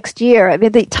that next year. I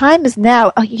mean, the time is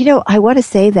now. You know, I want to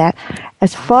say that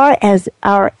as far as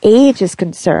our age is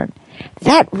concerned,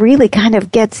 that really kind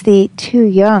of gets the too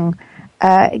young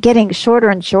getting shorter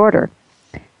and shorter.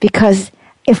 Because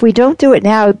if we don't do it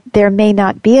now, there may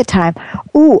not be a time.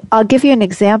 Ooh, I'll give you an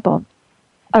example.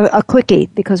 A quickie,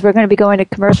 because we're going to be going to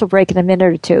commercial break in a minute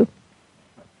or two.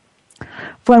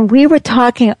 When we were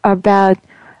talking about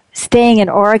staying in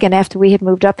Oregon after we had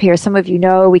moved up here, some of you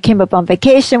know we came up on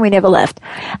vacation, we never left.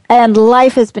 And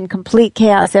life has been complete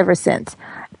chaos ever since.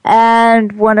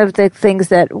 And one of the things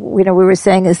that we were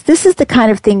saying is this is the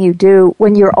kind of thing you do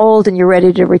when you're old and you're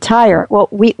ready to retire. Well,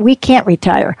 we can't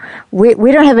retire. We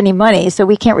don't have any money, so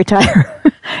we can't retire,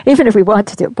 even if we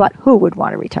wanted to. But who would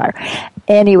want to retire?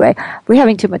 Anyway, we're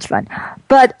having too much fun.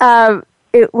 But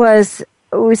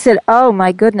we said, oh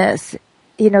my goodness,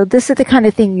 you know, this is the kind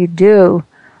of thing you do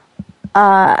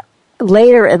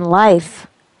later in life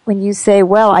when you say,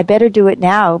 well, I better do it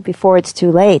now before it's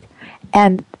too late.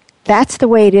 And that's the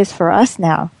way it is for us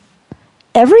now.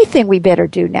 Everything we better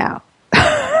do now.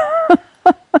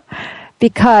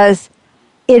 Because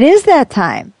it is that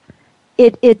time.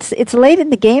 It's late in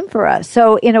the game for us.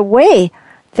 So in a way,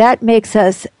 that makes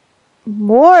us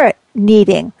more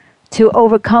needing to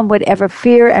overcome whatever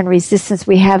fear and resistance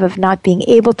we have of not being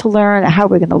able to learn, how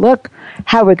we're going to look,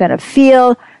 how we're going to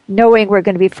feel, knowing we're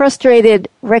going to be frustrated,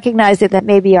 recognizing that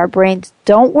maybe our brains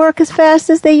don't work as fast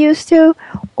as they used to,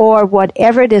 or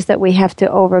whatever it is that we have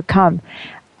to overcome.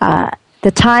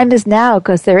 The time is now,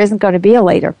 because there isn't going to be a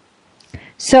later.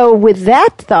 So with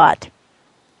that thought,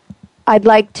 I'd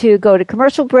like to go to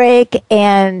commercial break,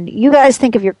 and you guys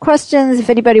think of your questions. If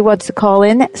anybody wants to call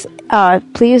in,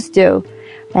 please do.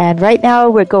 And right now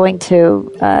we're going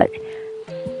to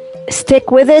stick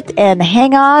with it and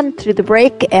hang on through the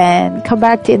break and come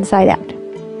back to Inside Out.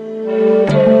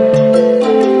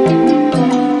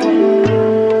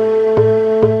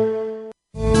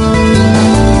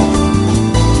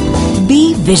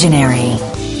 Be visionary.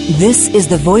 This is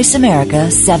the Voice America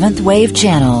 7th Wave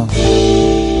Channel.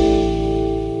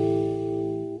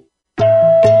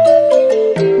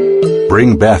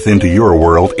 Bring Beth into your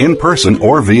world in person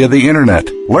or via the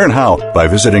internet. Learn how by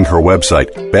visiting her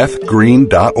website,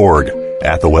 bethgreen.org.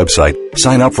 At the website,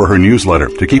 sign up for her newsletter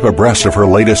to keep abreast of her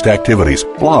latest activities,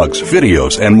 blogs,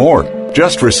 videos, and more.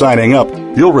 Just for signing up,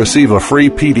 you'll receive a free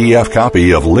PDF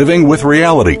copy of Living with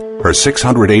Reality, her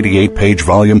 688-page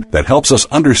volume that helps us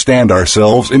understand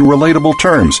ourselves in relatable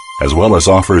terms, as well as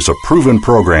offers a proven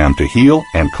program to heal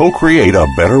and co-create a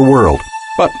better world.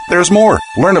 But there's more.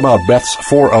 Learn about Beth's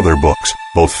 4 other books,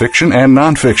 both fiction and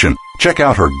nonfiction. Check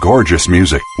out her gorgeous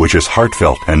music, which is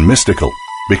heartfelt and mystical.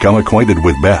 Become acquainted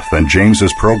with Beth and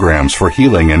James's programs for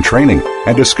healing and training,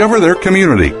 and discover their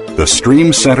community, the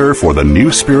Stream Center for the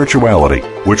New Spirituality,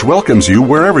 which welcomes you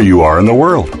wherever you are in the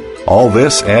world. All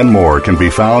this and more can be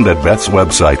found at Beth's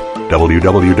website,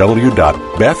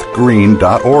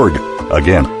 www.bethgreen.org.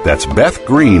 Again, that's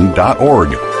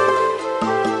bethgreen.org.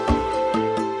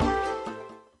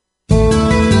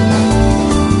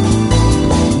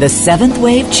 The 7th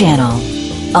Wave Channel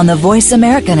on the Voice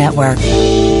America Network.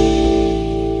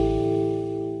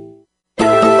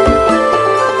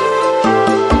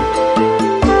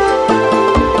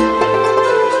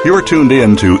 You're tuned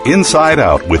in to Inside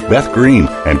Out with Beth Green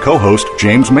and co-host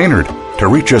James Maynard. To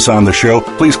reach us on the show,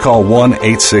 please call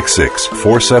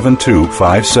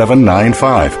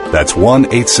 1-866-472-5795. That's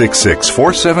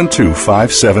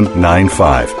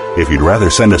 1-866-472-5795. If you'd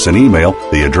rather send us an email,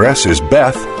 the address is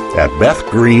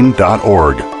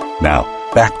beth@bethgreen.org. Now,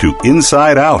 back to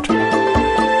Inside Out.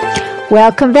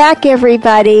 Welcome back,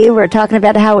 everybody. We're talking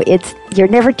about how you're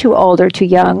never too old or too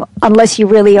young, unless you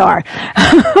really are.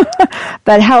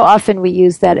 But how often we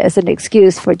use that as an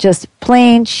excuse for just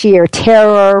plain sheer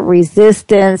terror,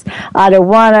 resistance, I don't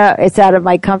wanna, it's out of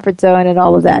my comfort zone and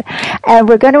all of that. And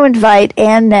we're going to invite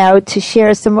Anne now to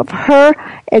share some of her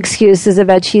excuses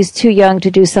about she's too young to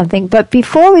do something. But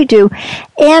before we do,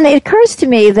 Anne, it occurs to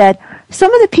me that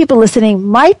some of the people listening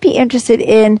might be interested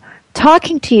in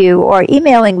talking to you or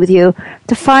emailing with you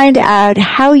to find out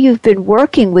how you've been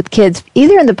working with kids,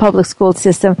 either in the public school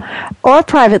system or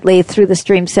privately through the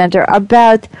Stream Center,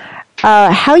 about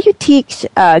how you teach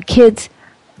kids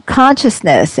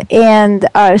consciousness. And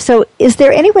so is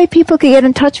there any way people could get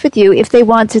in touch with you if they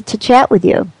wanted to chat with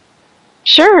you?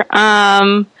 Sure.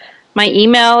 My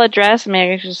email address,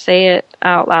 may I just say it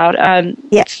out loud?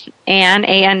 Yes. Ann,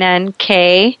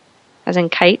 A-N-N-K, as in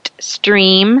kite,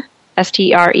 stream,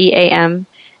 STREAM,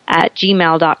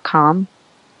 @gmail.com. You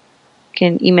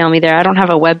can email me there. I don't have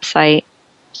a website,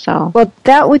 so. Well,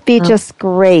 that would be just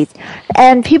great.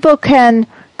 And people can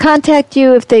contact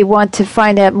you if they want to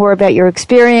find out more about your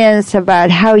experience,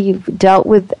 about how you've dealt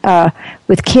with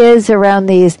kids around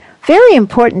these very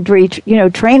important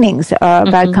trainings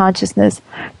about consciousness.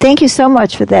 Thank you so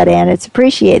much for that, Anne. It's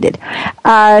appreciated.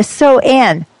 So,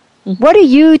 Anne, what are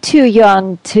you too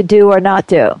young to do or not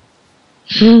do?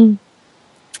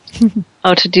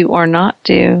 Oh, to do or not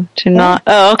do. To not.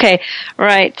 Oh, okay.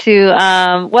 Right.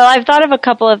 Well, I've thought of a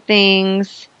couple of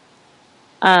things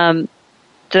that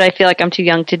I feel like I'm too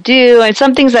young to do. And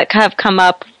some things that have come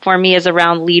up for me is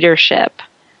around leadership.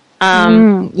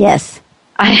 Yes.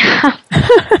 I have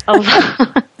I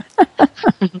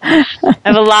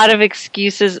have a lot of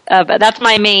excuses. That's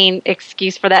my main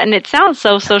excuse for that. And it sounds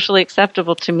so socially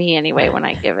acceptable to me anyway when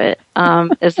I give it,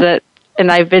 is that. And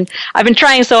I've been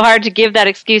trying so hard to give that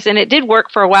excuse, and it did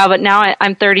work for a while. But now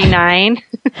I'm 39. So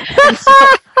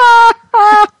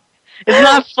it's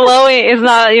not flowing. It's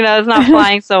not it's not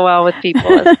flying so well with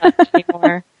people as much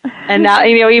anymore. And now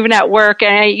even at work,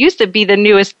 and I used to be the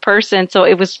newest person, so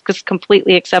it was just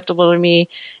completely acceptable to me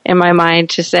in my mind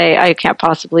to say I can't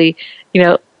possibly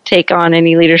take on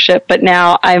any leadership. But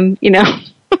now I'm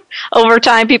over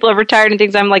time, people have retired and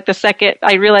things. I'm like the second.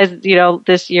 I realized,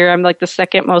 this year I'm like the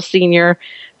second most senior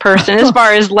person as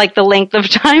far as like the length of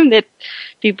time that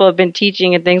people have been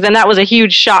teaching and things. And that was a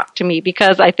huge shock to me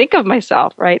because I think of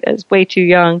myself, right, as way too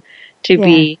young to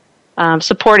be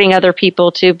supporting other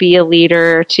people, to be a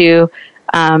leader, to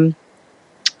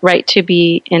to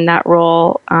be in that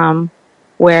role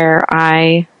where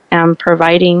I am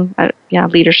providing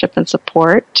leadership and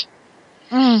support.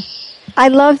 I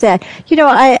love that.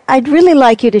 I'd really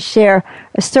like you to share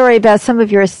a story about some of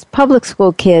your public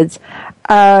school kids,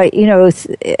 English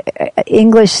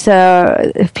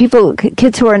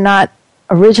kids who are not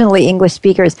originally English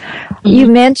speakers. Mm-hmm. You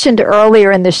mentioned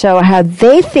earlier in the show how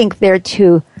they think they're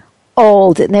too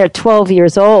old, and they're 12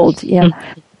 years old, to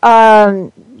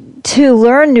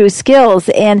learn new skills.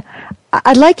 And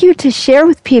I'd like you to share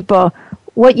with people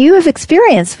what you have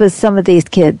experienced with some of these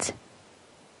kids.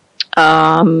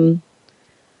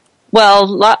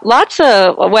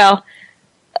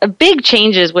 Big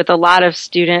changes with a lot of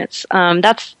students.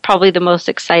 That's probably the most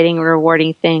exciting and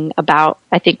rewarding thing about,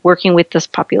 I think, working with this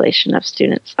population of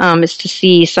students, is to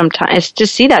see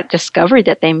that discovery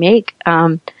that they make,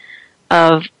 of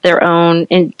their own,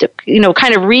 and,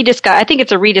 kind of rediscover. I think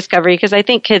it's a rediscovery because I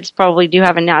think kids probably do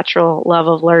have a natural love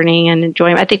of learning and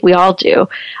enjoyment. I think we all do,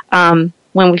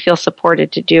 when we feel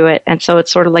supported to do it. And so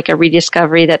it's sort of like a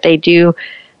rediscovery that they do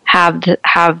have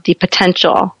the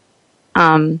potential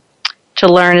to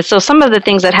learn. And so some of the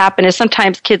things that happen is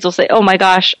sometimes kids will say, "Oh my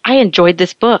gosh, I enjoyed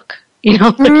this book."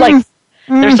 They're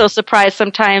so surprised.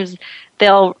 Sometimes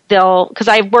they'll because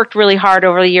I've worked really hard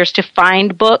over the years to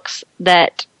find books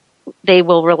that they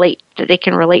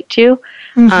can relate to,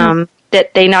 that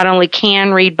they not only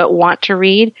can read but want to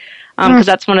read. Because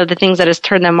that's one of the things that has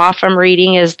turned them off from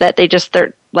reading is that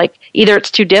they're like, either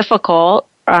it's too difficult,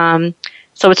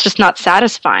 so it's just not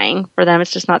satisfying for them.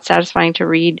 It's just not satisfying to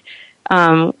read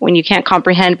when you can't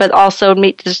comprehend. But also,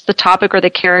 just the topic or the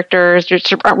characters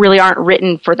just really aren't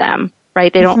written for them,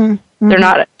 right? They don't. They're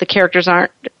not. The characters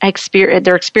aren't.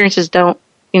 Their experiences don't,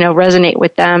 resonate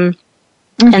with them.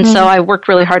 And so I worked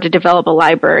really hard to develop a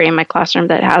library in my classroom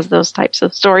that has those types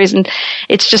of stories. And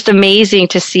it's just amazing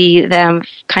to see them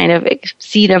kind of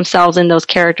see themselves in those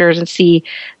characters and see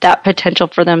that potential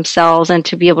for themselves and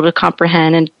to be able to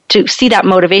comprehend and to see that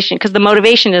motivation, because the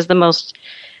motivation is the most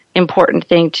important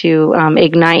thing to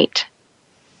ignite,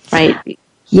 right?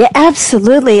 Yeah,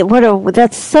 absolutely.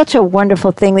 That's such a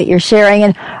wonderful thing that you're sharing.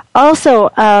 And also,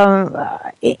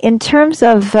 in terms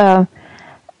of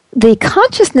the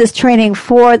consciousness training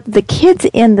for the kids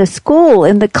in the school,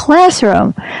 in the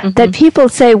classroom, that people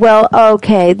say, well,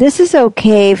 okay, this is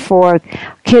okay for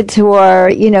kids who are,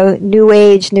 new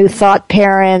age, new thought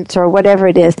parents or whatever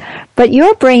it is. But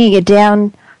you're bringing it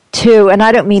down to, and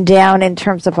I don't mean down in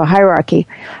terms of a hierarchy,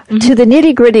 to the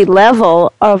nitty-gritty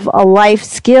level of a life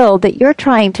skill that you're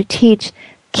trying to teach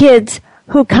kids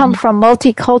who come from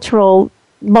different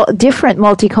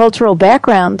multicultural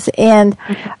backgrounds, and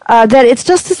that it's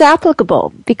just as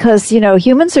applicable because,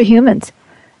 humans are humans.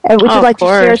 Would you like to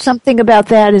share something about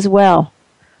that as well?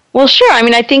 Well, sure. I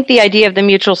mean, I think the idea of the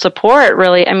mutual support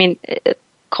really,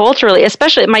 culturally,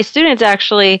 especially my students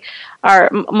actually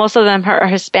most of them are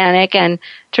Hispanic, and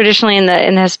traditionally in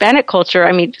the Hispanic culture,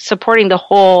 supporting the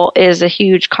whole is a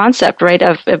huge concept, right?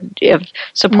 Of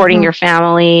supporting your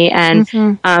family and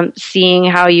seeing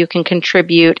how you can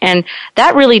contribute, and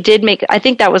that really did make. I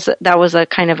think that was a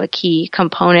kind of a key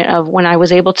component of when I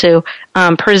was able to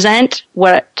present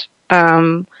what.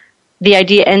 The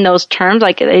idea in those terms,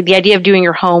 like the idea of doing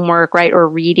your homework, right, or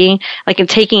reading, like, and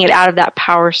taking it out of that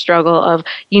power struggle of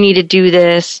you need to do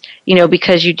this,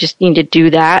 because you just need to do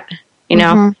that,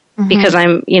 because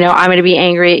I'm going to be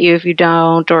angry at you if you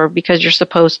don't, or because you're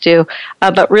supposed to,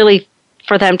 but really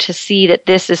for them to see that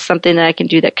this is something that I can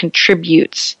do that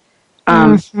contributes,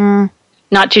 not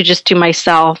to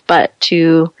myself, but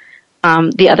to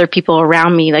the other people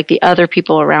around me. Like the other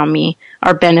people around me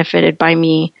are benefited by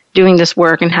me doing this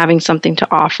work and having something to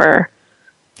offer.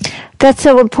 That's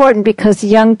so important because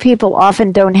young people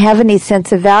often don't have any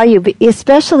sense of value,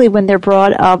 especially when they're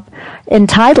brought up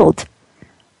entitled.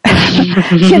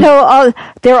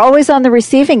 They're always on the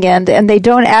receiving end, and they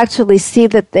don't actually see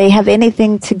that they have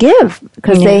anything to give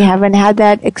because they haven't had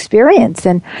that experience.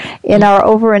 And in our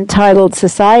over-entitled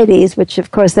societies, which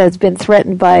of course has been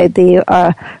threatened by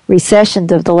the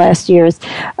recessions of the last years,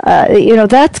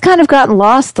 that's kind of gotten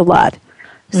lost a lot.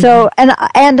 So, and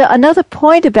another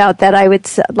point about that I would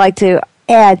like to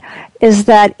add is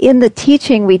that in the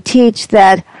teaching we teach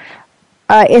that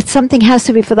it's something has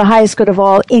to be for the highest good of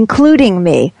all, including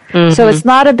me. So it's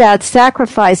not about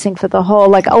sacrificing for the whole,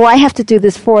 like, I have to do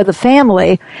this for the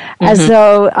family, as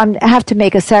though I have to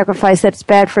make a sacrifice that's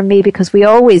bad for me, because we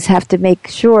always have to make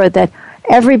sure that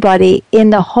everybody in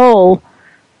the whole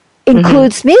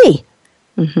includes me.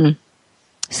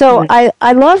 So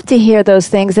I love to hear those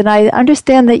things, and I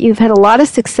understand that you've had a lot of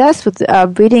success with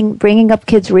bringing up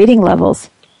kids' reading levels.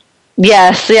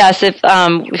 Yes. We've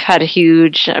had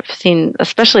I've seen,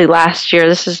 especially last year,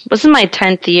 this is my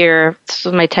 10th year. This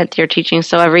was my 10th year teaching.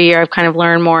 So every year I've kind of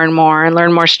learned more and more and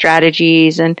learned more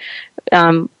strategies and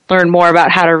learned more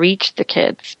about how to reach the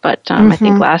kids. But I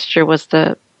think last year was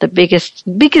the biggest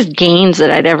gains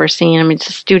that I'd ever seen. The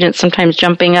students sometimes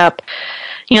jumping up,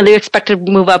 they expect to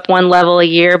move up one level a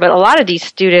year, but a lot of these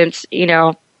students,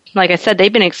 like I said,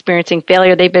 they've been experiencing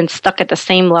failure. They've been stuck at the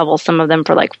same level, some of them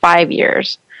for like 5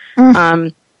 years.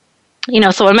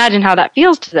 So imagine how that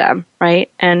feels to them,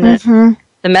 right? And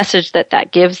the message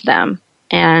that gives them.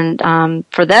 And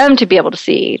for them to be able to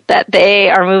see that they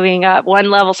are moving up one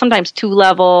level, sometimes 2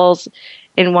 levels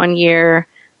in 1 year.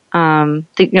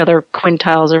 They're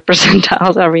quintiles or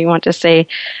percentiles, however you want to say.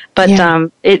 But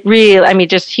it really,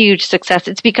 just huge success.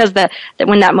 It's because that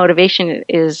when that motivation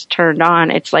is turned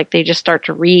on, it's like they just start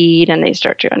to read and they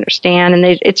start to understand. And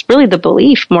it's really the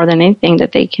belief more than anything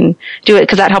that they can do it,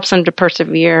 because that helps them to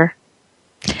persevere.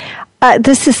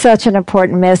 This is such an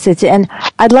important message. And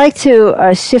I'd like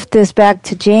to shift this back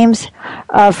to James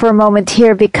for a moment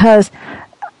here, because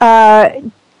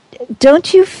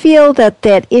don't you feel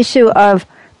that issue of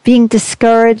being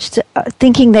discouraged,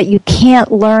 thinking that you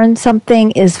can't learn something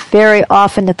is very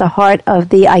often at the heart of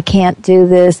the I can't do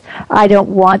this, I don't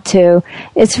want to.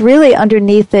 It's really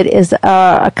underneath it is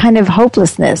a kind of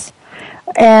hopelessness.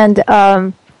 And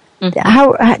how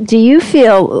do you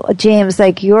feel, James,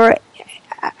 like you're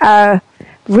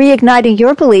reigniting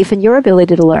your belief in your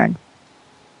ability to learn?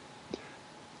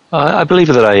 I believe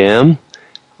that I am.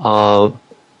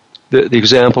 The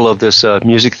example of this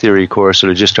music theory course that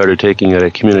I just started taking at a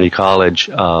community college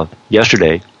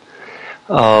yesterday,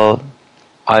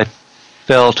 I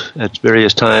felt at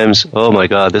various times, oh my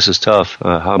God, this is tough.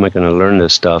 How am I going to learn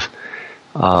this stuff?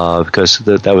 because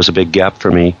that was a big gap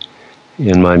for me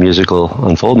in my musical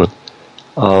unfoldment.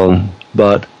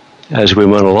 But as we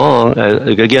went along,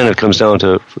 again, it comes down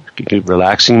to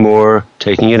relaxing more,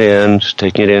 taking it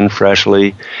in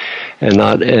freshly, and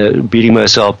not beating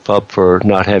myself up for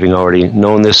not having already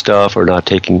known this stuff or not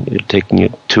taking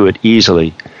it to it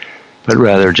easily, but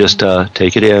rather just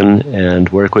take it in and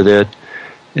work with it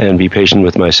and be patient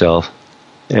with myself.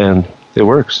 And it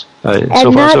works.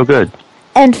 So far, so good.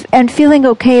 And feeling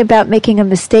okay about making a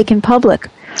mistake in public.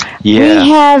 Yeah. We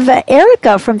have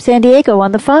Erica from San Diego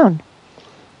on the phone.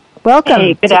 Welcome.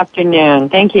 Hey, good afternoon.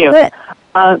 Thank you.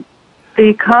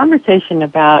 The conversation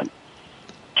about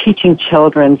teaching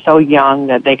children so young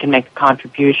that they can make a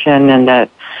contribution and that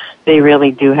they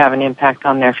really do have an impact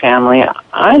on their family,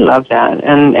 I love that.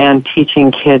 And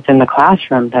teaching kids in the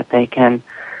classroom that they can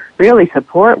really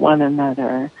support one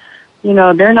another. You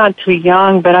know, they're not too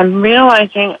young, but I'm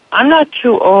realizing I'm not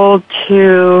too old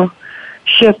to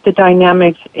shift the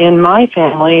dynamics in my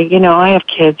family. You know, I have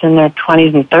kids in their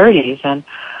 20s and 30s, and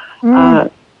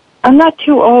I'm not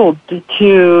too old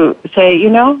to say, you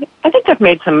know, I think I've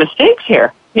made some mistakes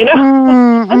here. You know,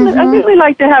 I'd really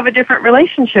like to have a different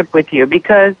relationship with you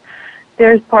because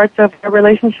there's parts of a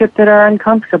relationship that are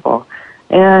uncomfortable.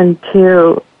 And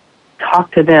to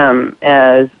talk to them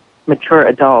as mature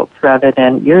adults rather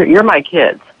than, you're my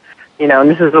kids, you know, and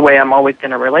this is the way I'm always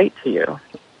going to relate to you.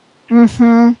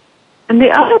 Mm-hmm. And the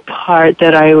other part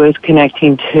that I was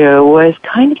connecting to was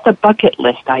kind of the bucket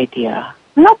list idea.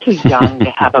 I'm not too young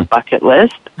to have a bucket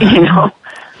list, you know,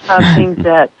 of things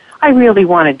that I really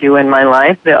want to do in my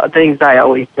life. The things I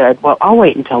always said, well, I'll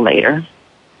wait until later.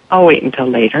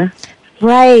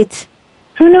 Right.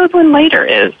 Who knows when later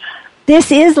is?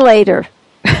 This is later.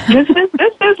 This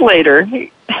is later.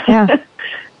 Yeah.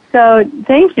 So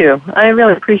thank you. I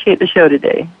really appreciate the show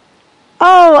today.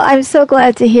 Oh, I'm so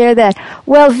glad to hear that.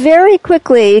 Well, very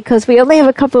quickly, because we only have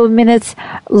a couple of minutes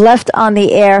left on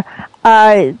the air,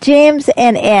 James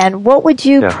and Ann, what would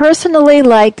you personally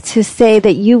like to say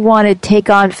that you want to take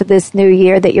on for this new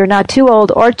year that you're not too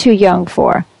old or too young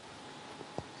for?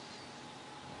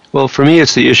 Well, for me,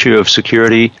 it's the issue of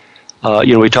security.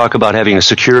 You know, we talk about having a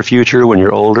secure future when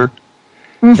you're older,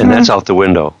 and that's out the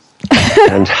window.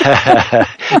 And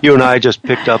you and I just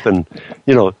picked up and,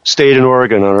 you know, stayed in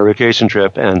Oregon on our vacation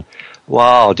trip, and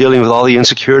wow, dealing with all the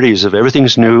insecurities of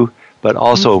everything's new, but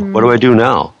also, what do I do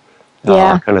now?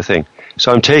 Kind of thing.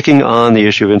 So I'm taking on the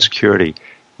issue of insecurity.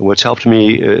 And what's helped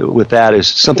me with that is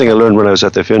something I learned when I was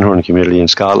at the Finhorn community in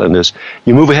Scotland is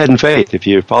you move ahead in faith. If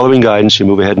you're following guidance, you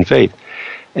move ahead in faith.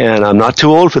 And I'm not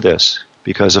too old for this,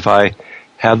 because if I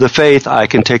have the faith, I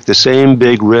can take the same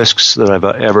big risks that I've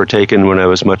ever taken when I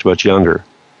was much, much younger.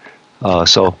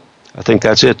 So I think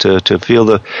that's it, to feel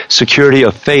the security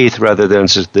of faith rather than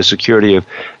the security of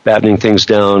battening things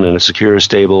down in a secure,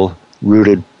 stable,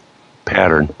 rooted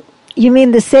pattern. You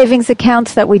mean the savings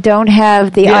accounts that we don't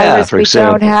have, the IRAs we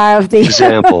don't have? The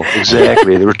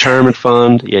Exactly. The retirement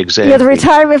fund, exactly. Yeah, the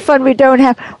retirement fund we don't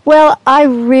have. Well, I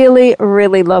really,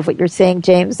 really love what you're saying,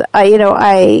 James.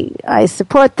 I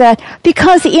support that,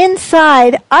 because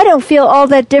inside, I don't feel all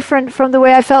that different from the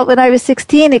way I felt when I was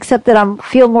 16, except that I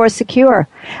feel more secure.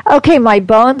 Okay, my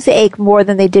bones ache more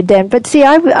than they did then, but see,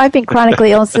 I've been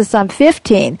chronically ill since I'm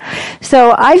 15,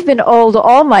 so I've been old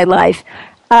all my life.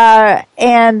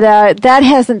 And that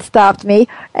hasn't stopped me.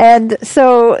 And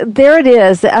so there it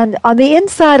is. And on the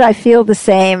inside, I feel the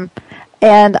same.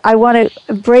 And I want to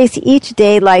embrace each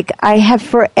day like I have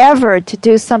forever to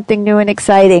do something new and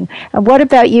exciting. And what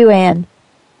about you, Ann?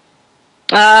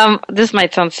 This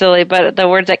might sound silly, but the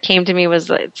words that came to me was,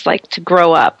 it's like to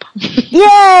grow up.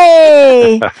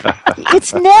 Yay!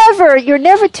 You're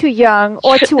never too young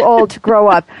or too old to grow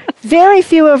up. Very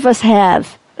few of us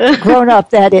have grown up,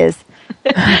 that is.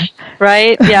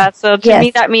 Right? Yeah. So to me,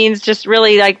 that means just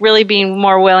really being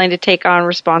more willing to take on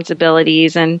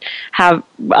responsibilities and have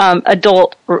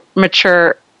adult,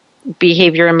 mature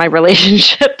behavior in my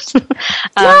relationships.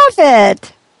 Love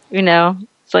it. You know,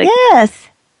 it's like, yes,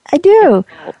 I do.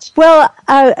 Well,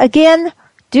 again,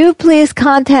 do please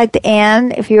contact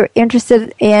Ann if you're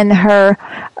interested in her,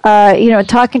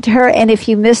 talking to her. And if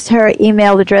you missed her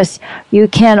email address, you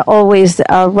can always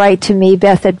write to me,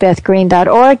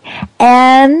 Beth@BethGreen.org.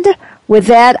 And with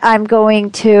that, I'm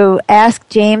going to ask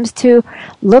James to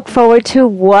look forward to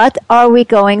what are we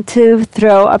going to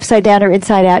throw upside down or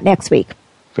inside out next week.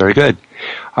 Very good.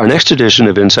 Our next edition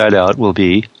of Inside Out will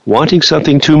be wanting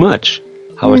something too much,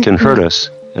 how it can hurt us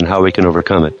and how we can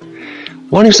overcome it.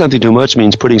 Wanting something too much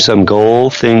means putting some goal,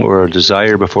 thing, or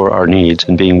desire before our needs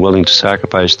and being willing to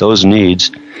sacrifice those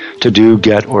needs to do,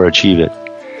 get, or achieve it.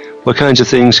 What kinds of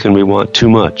things can we want too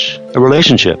much? A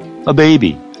relationship, a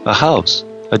baby, a house,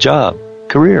 a job,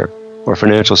 career, or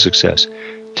financial success.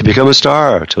 To become a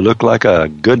star, to look like a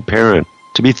good parent,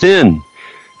 to be thin,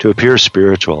 to appear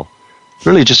spiritual.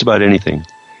 Really just about anything.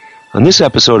 On this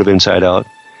episode of Inside Out,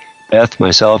 Beth,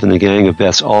 myself, and the gang of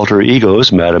Beth's alter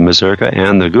egos, Madame Mazurka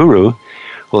and the Guru,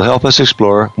 will help us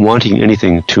explore wanting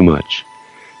anything too much.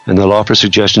 And they'll offer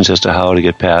suggestions as to how to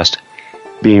get past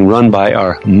being run by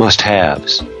our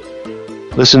must-haves.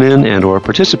 Listen in and or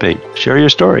participate. Share your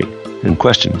story and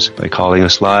questions by calling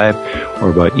us live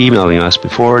or by emailing us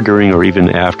before, during, or even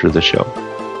after the show.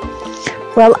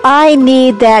 Well, I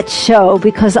need that show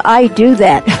because I do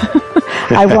that.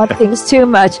 I want things too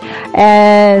much.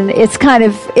 And it's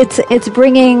it's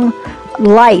bringing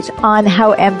light on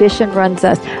how ambition runs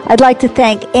us. I'd like to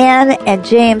thank Ann and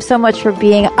James so much for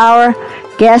being our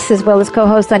guests as well as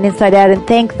co-hosts on Inside Out, and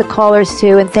thank the callers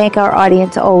too, and thank our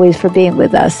audience always for being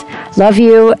with us. Love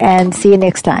you, and see you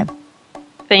next time.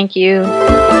 Thank you.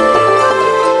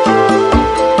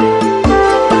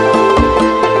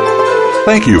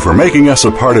 Thank you for making us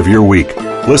a part of your week.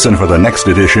 Listen for the next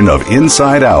edition of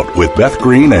Inside Out with Beth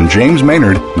Green and James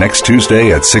Maynard next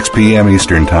Tuesday at 6 p.m.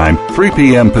 Eastern Time, 3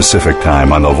 p.m. Pacific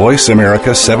Time on the Voice America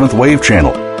 7th Wave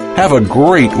Channel. Have a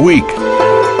great week.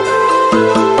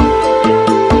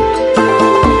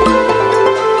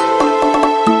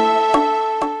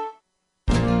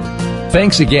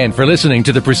 Thanks again for listening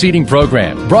to the preceding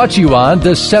program brought to you on the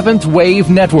 7th Wave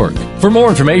Network. For more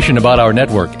information about our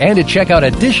network and to check out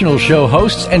additional show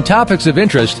hosts and topics of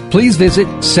interest, please visit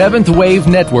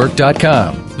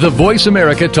 7thwavenetwork.com. The Voice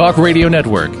America Talk Radio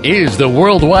Network is the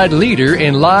worldwide leader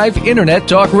in live Internet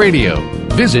talk radio.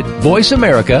 Visit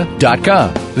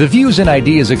voiceamerica.com. The views and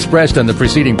ideas expressed on the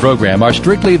preceding program are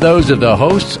strictly those of the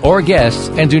hosts or guests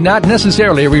and do not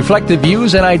necessarily reflect the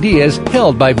views and ideas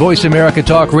held by Voice America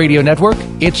Talk Radio Network,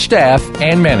 its staff,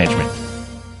 and management.